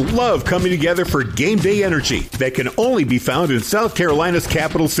 Gamecocks love coming together for game day energy that can only be found in South Carolina's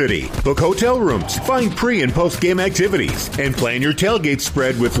capital city. Book hotel rooms, find pre- and post-game activities, and plan your tailgate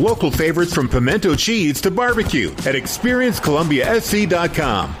spread with local favorites from pimento cheese to barbecue at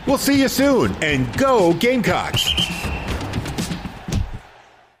experiencecolumbiasc.com. We'll see you soon, and go Gamecocks!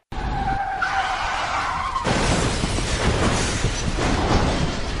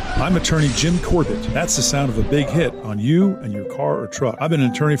 I'm attorney Jim Corbett. That's the sound of a big hit on you and your car or truck. I've been an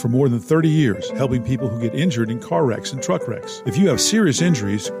attorney for more than 30 years, helping people who get injured in car wrecks and truck wrecks. If you have serious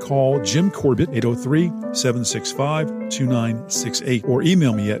injuries, call Jim Corbett, 803-765-2968, or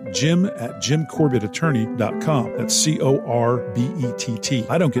email me at jim@jimcorbettattorney.com. That's CORBETT.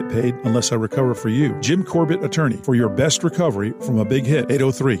 I don't get paid unless I recover for you. Jim Corbett Attorney, for your best recovery from a big hit,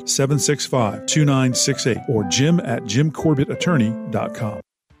 803-765-2968, or jim@jimcorbettattorney.com.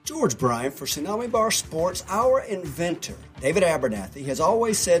 George Bryan for Tsunami Bar Sports. Our inventor, David Abernathy, has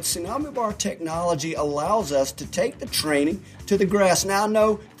always said Tsunami Bar technology allows us to take the training to the grass. Now I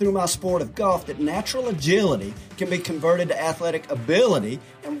know through my sport of golf that natural agility can be converted to athletic ability.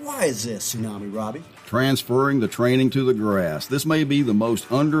 And why is this, Tsunami Robbie? Transferring the training to the grass. This may be the most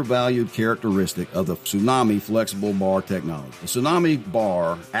undervalued characteristic of the Tsunami flexible bar technology. The Tsunami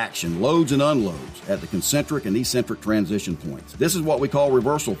bar action loads and unloads at the concentric and eccentric transition points. This is what we call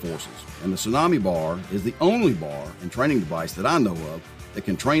reversal forces, and the Tsunami bar is the only bar and training device that I know of that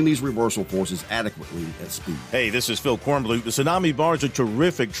can train these reversal forces adequately at speed. Hey, this is Phil Kornbluth. The Tsunami Bar is a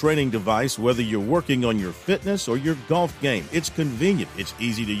terrific training device, whether you're working on your fitness or your golf game. It's convenient, it's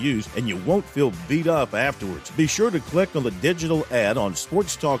easy to use, and you won't feel beat up afterwards. Be sure to click on the digital ad on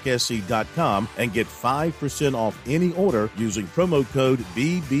SportsTalkSC.com and get 5% off any order using promo code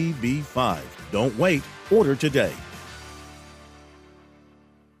BBB5. Don't wait. Order today.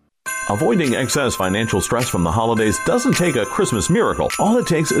 Avoiding excess financial stress from the holidays doesn't take a Christmas miracle. All it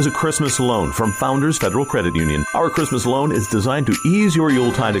takes is a Christmas loan from Founders Federal Credit Union. Our Christmas loan is designed to ease your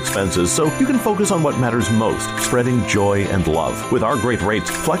Yuletide expenses so you can focus on what matters most, spreading joy and love. With our great rates,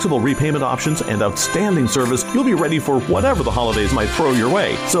 flexible repayment options, and outstanding service, you'll be ready for whatever the holidays might throw your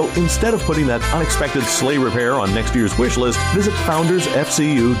way. So instead of putting that unexpected sleigh repair on next year's wish list, visit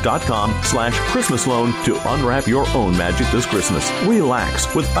foundersfcu.com/Christmas loan to unwrap your own magic this Christmas.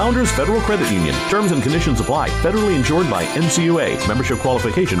 Relax with Founders Federal Credit Union. Terms and conditions apply. Federally insured by NCUA. Membership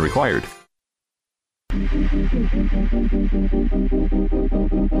qualification required.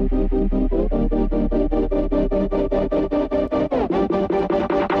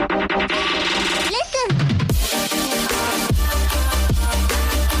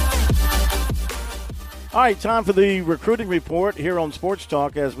 All right, time for the recruiting report here on Sports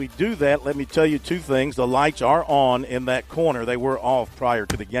Talk. As we do that, let me tell you two things. The lights are on in that corner. They were off prior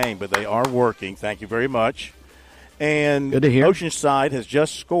to the game, but they are working. Thank you very much. And good to hear. Oceanside has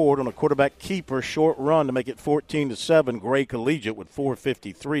just scored on a quarterback keeper short run to make it 14-7. Gray Collegiate with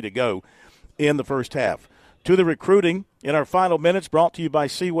 4:53 to go in the first half. To the recruiting in our final minutes, brought to you by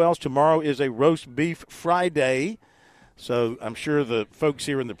Seawells. Tomorrow is a roast beef Friday. So I'm sure the folks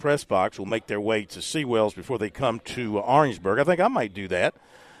here in the press box will make their way to Seawells before they come to Orangeburg. I think I might do that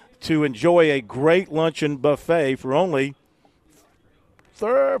to enjoy a great luncheon buffet for only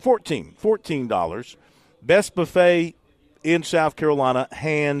 $14. Best buffet in South Carolina,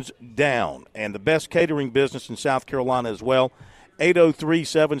 hands down. And the best catering business in South Carolina as well.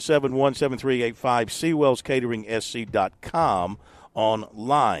 803-771-7385, SeawellsCateringSC.com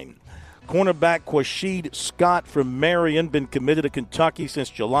online. Cornerback Quashid Scott from Marion, been committed to Kentucky since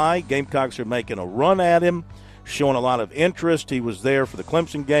July. Gamecocks are making a run at him, showing a lot of interest. He was there for the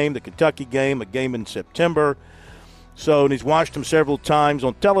Clemson game, the Kentucky game, a game in September. So, and he's watched him several times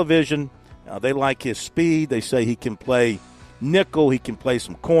on television. They like his speed. They say he can play nickel, he can play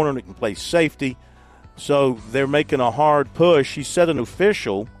some corner, he can play safety. So they're making a hard push. He set an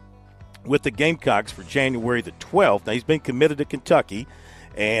official with the Gamecocks for January the 12th. Now, he's been committed to Kentucky.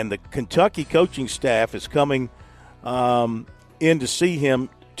 And the Kentucky coaching staff is coming in to see him.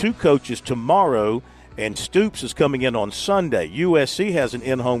 Two coaches tomorrow, and Stoops is coming in on Sunday. USC has an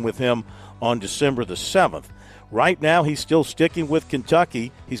in-home with him on December the 7th. Right now, he's still sticking with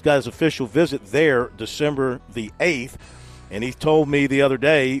Kentucky. He's got his official visit there December the 8th. And he told me the other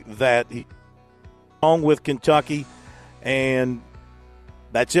day that he's on with Kentucky, and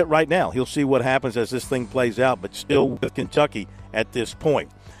that's it right now. He'll see what happens as this thing plays out, but still with Kentucky at this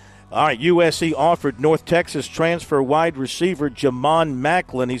point. All right, USC offered North Texas transfer wide receiver Jamon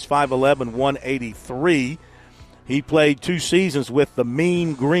Macklin. He's 5'11", 183. He played 2 seasons with the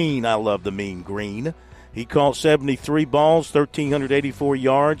Mean Green. I love the Mean Green. He caught 73 balls, 1,384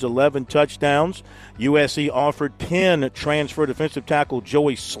 yards, 11 touchdowns. USC offered Penn transfer defensive tackle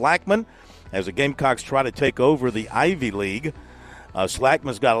Joey Slackman as the Gamecocks try to take over the Ivy League.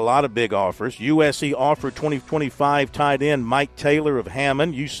 Slackman's got a lot of big offers. USC offered 2025 tight end Mike Taylor of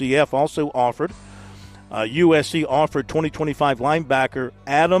Hammond. UCF also offered. USC offered 2025 linebacker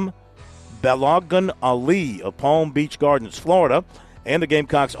Adam Balogun Ali of Palm Beach Gardens, Florida. And the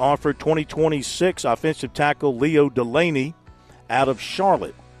Gamecocks offered 2026 offensive tackle Leo Delaney out of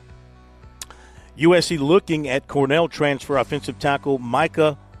Charlotte. USC looking at Cornell transfer offensive tackle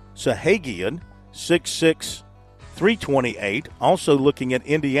Micah Sahagian, 6'6", 328. Also looking at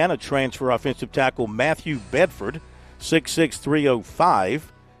Indiana transfer offensive tackle Matthew Bedford, 6'6",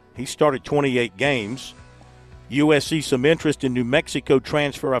 305. He started 28 games. USC some interest in New Mexico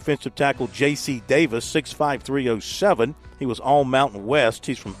transfer offensive tackle J.C. Davis, 6'5", 307. He was all Mountain West.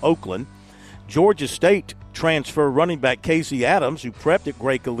 He's from Oakland. Georgia State transfer running back Casey Adams, who prepped at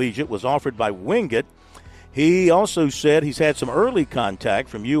Gray Collegiate, was offered by Wingate. He also said he's had some early contact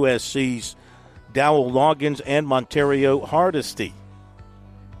from USC's Dowell Loggins and Monterio Hardesty.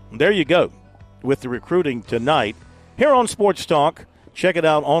 There you go with the recruiting tonight here on Sports Talk. Check it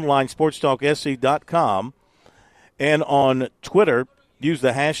out online, sportstalksc.com. And on Twitter, use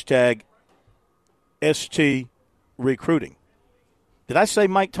the hashtag STRecruiting. Did I say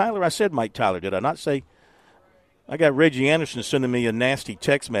Mike Tyler? I said Mike Tyler. Did I not say? I got Reggie Anderson sending me a nasty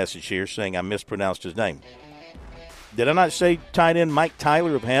text message here saying I mispronounced his name. Did I not say tight end Mike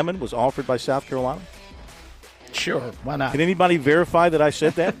Tyler of Hammond was offered by South Carolina? Sure, why not? Can anybody verify that I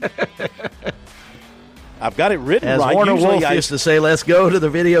said that? I've got it written As right. Warner Wolf used to say, let's go to the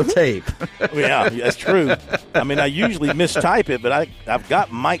videotape. Yeah, that's true. I mean, I usually mistype it, but I've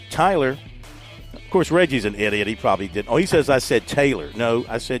got Mike Tyler. Of course, Reggie's an idiot. He probably didn't. Oh, he says I said Taylor. No,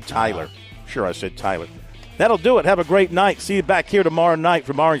 I said Tyler. Sure, I said Tyler. That'll do it. Have a great night. See you back here tomorrow night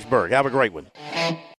from Orangeburg. Have a great one.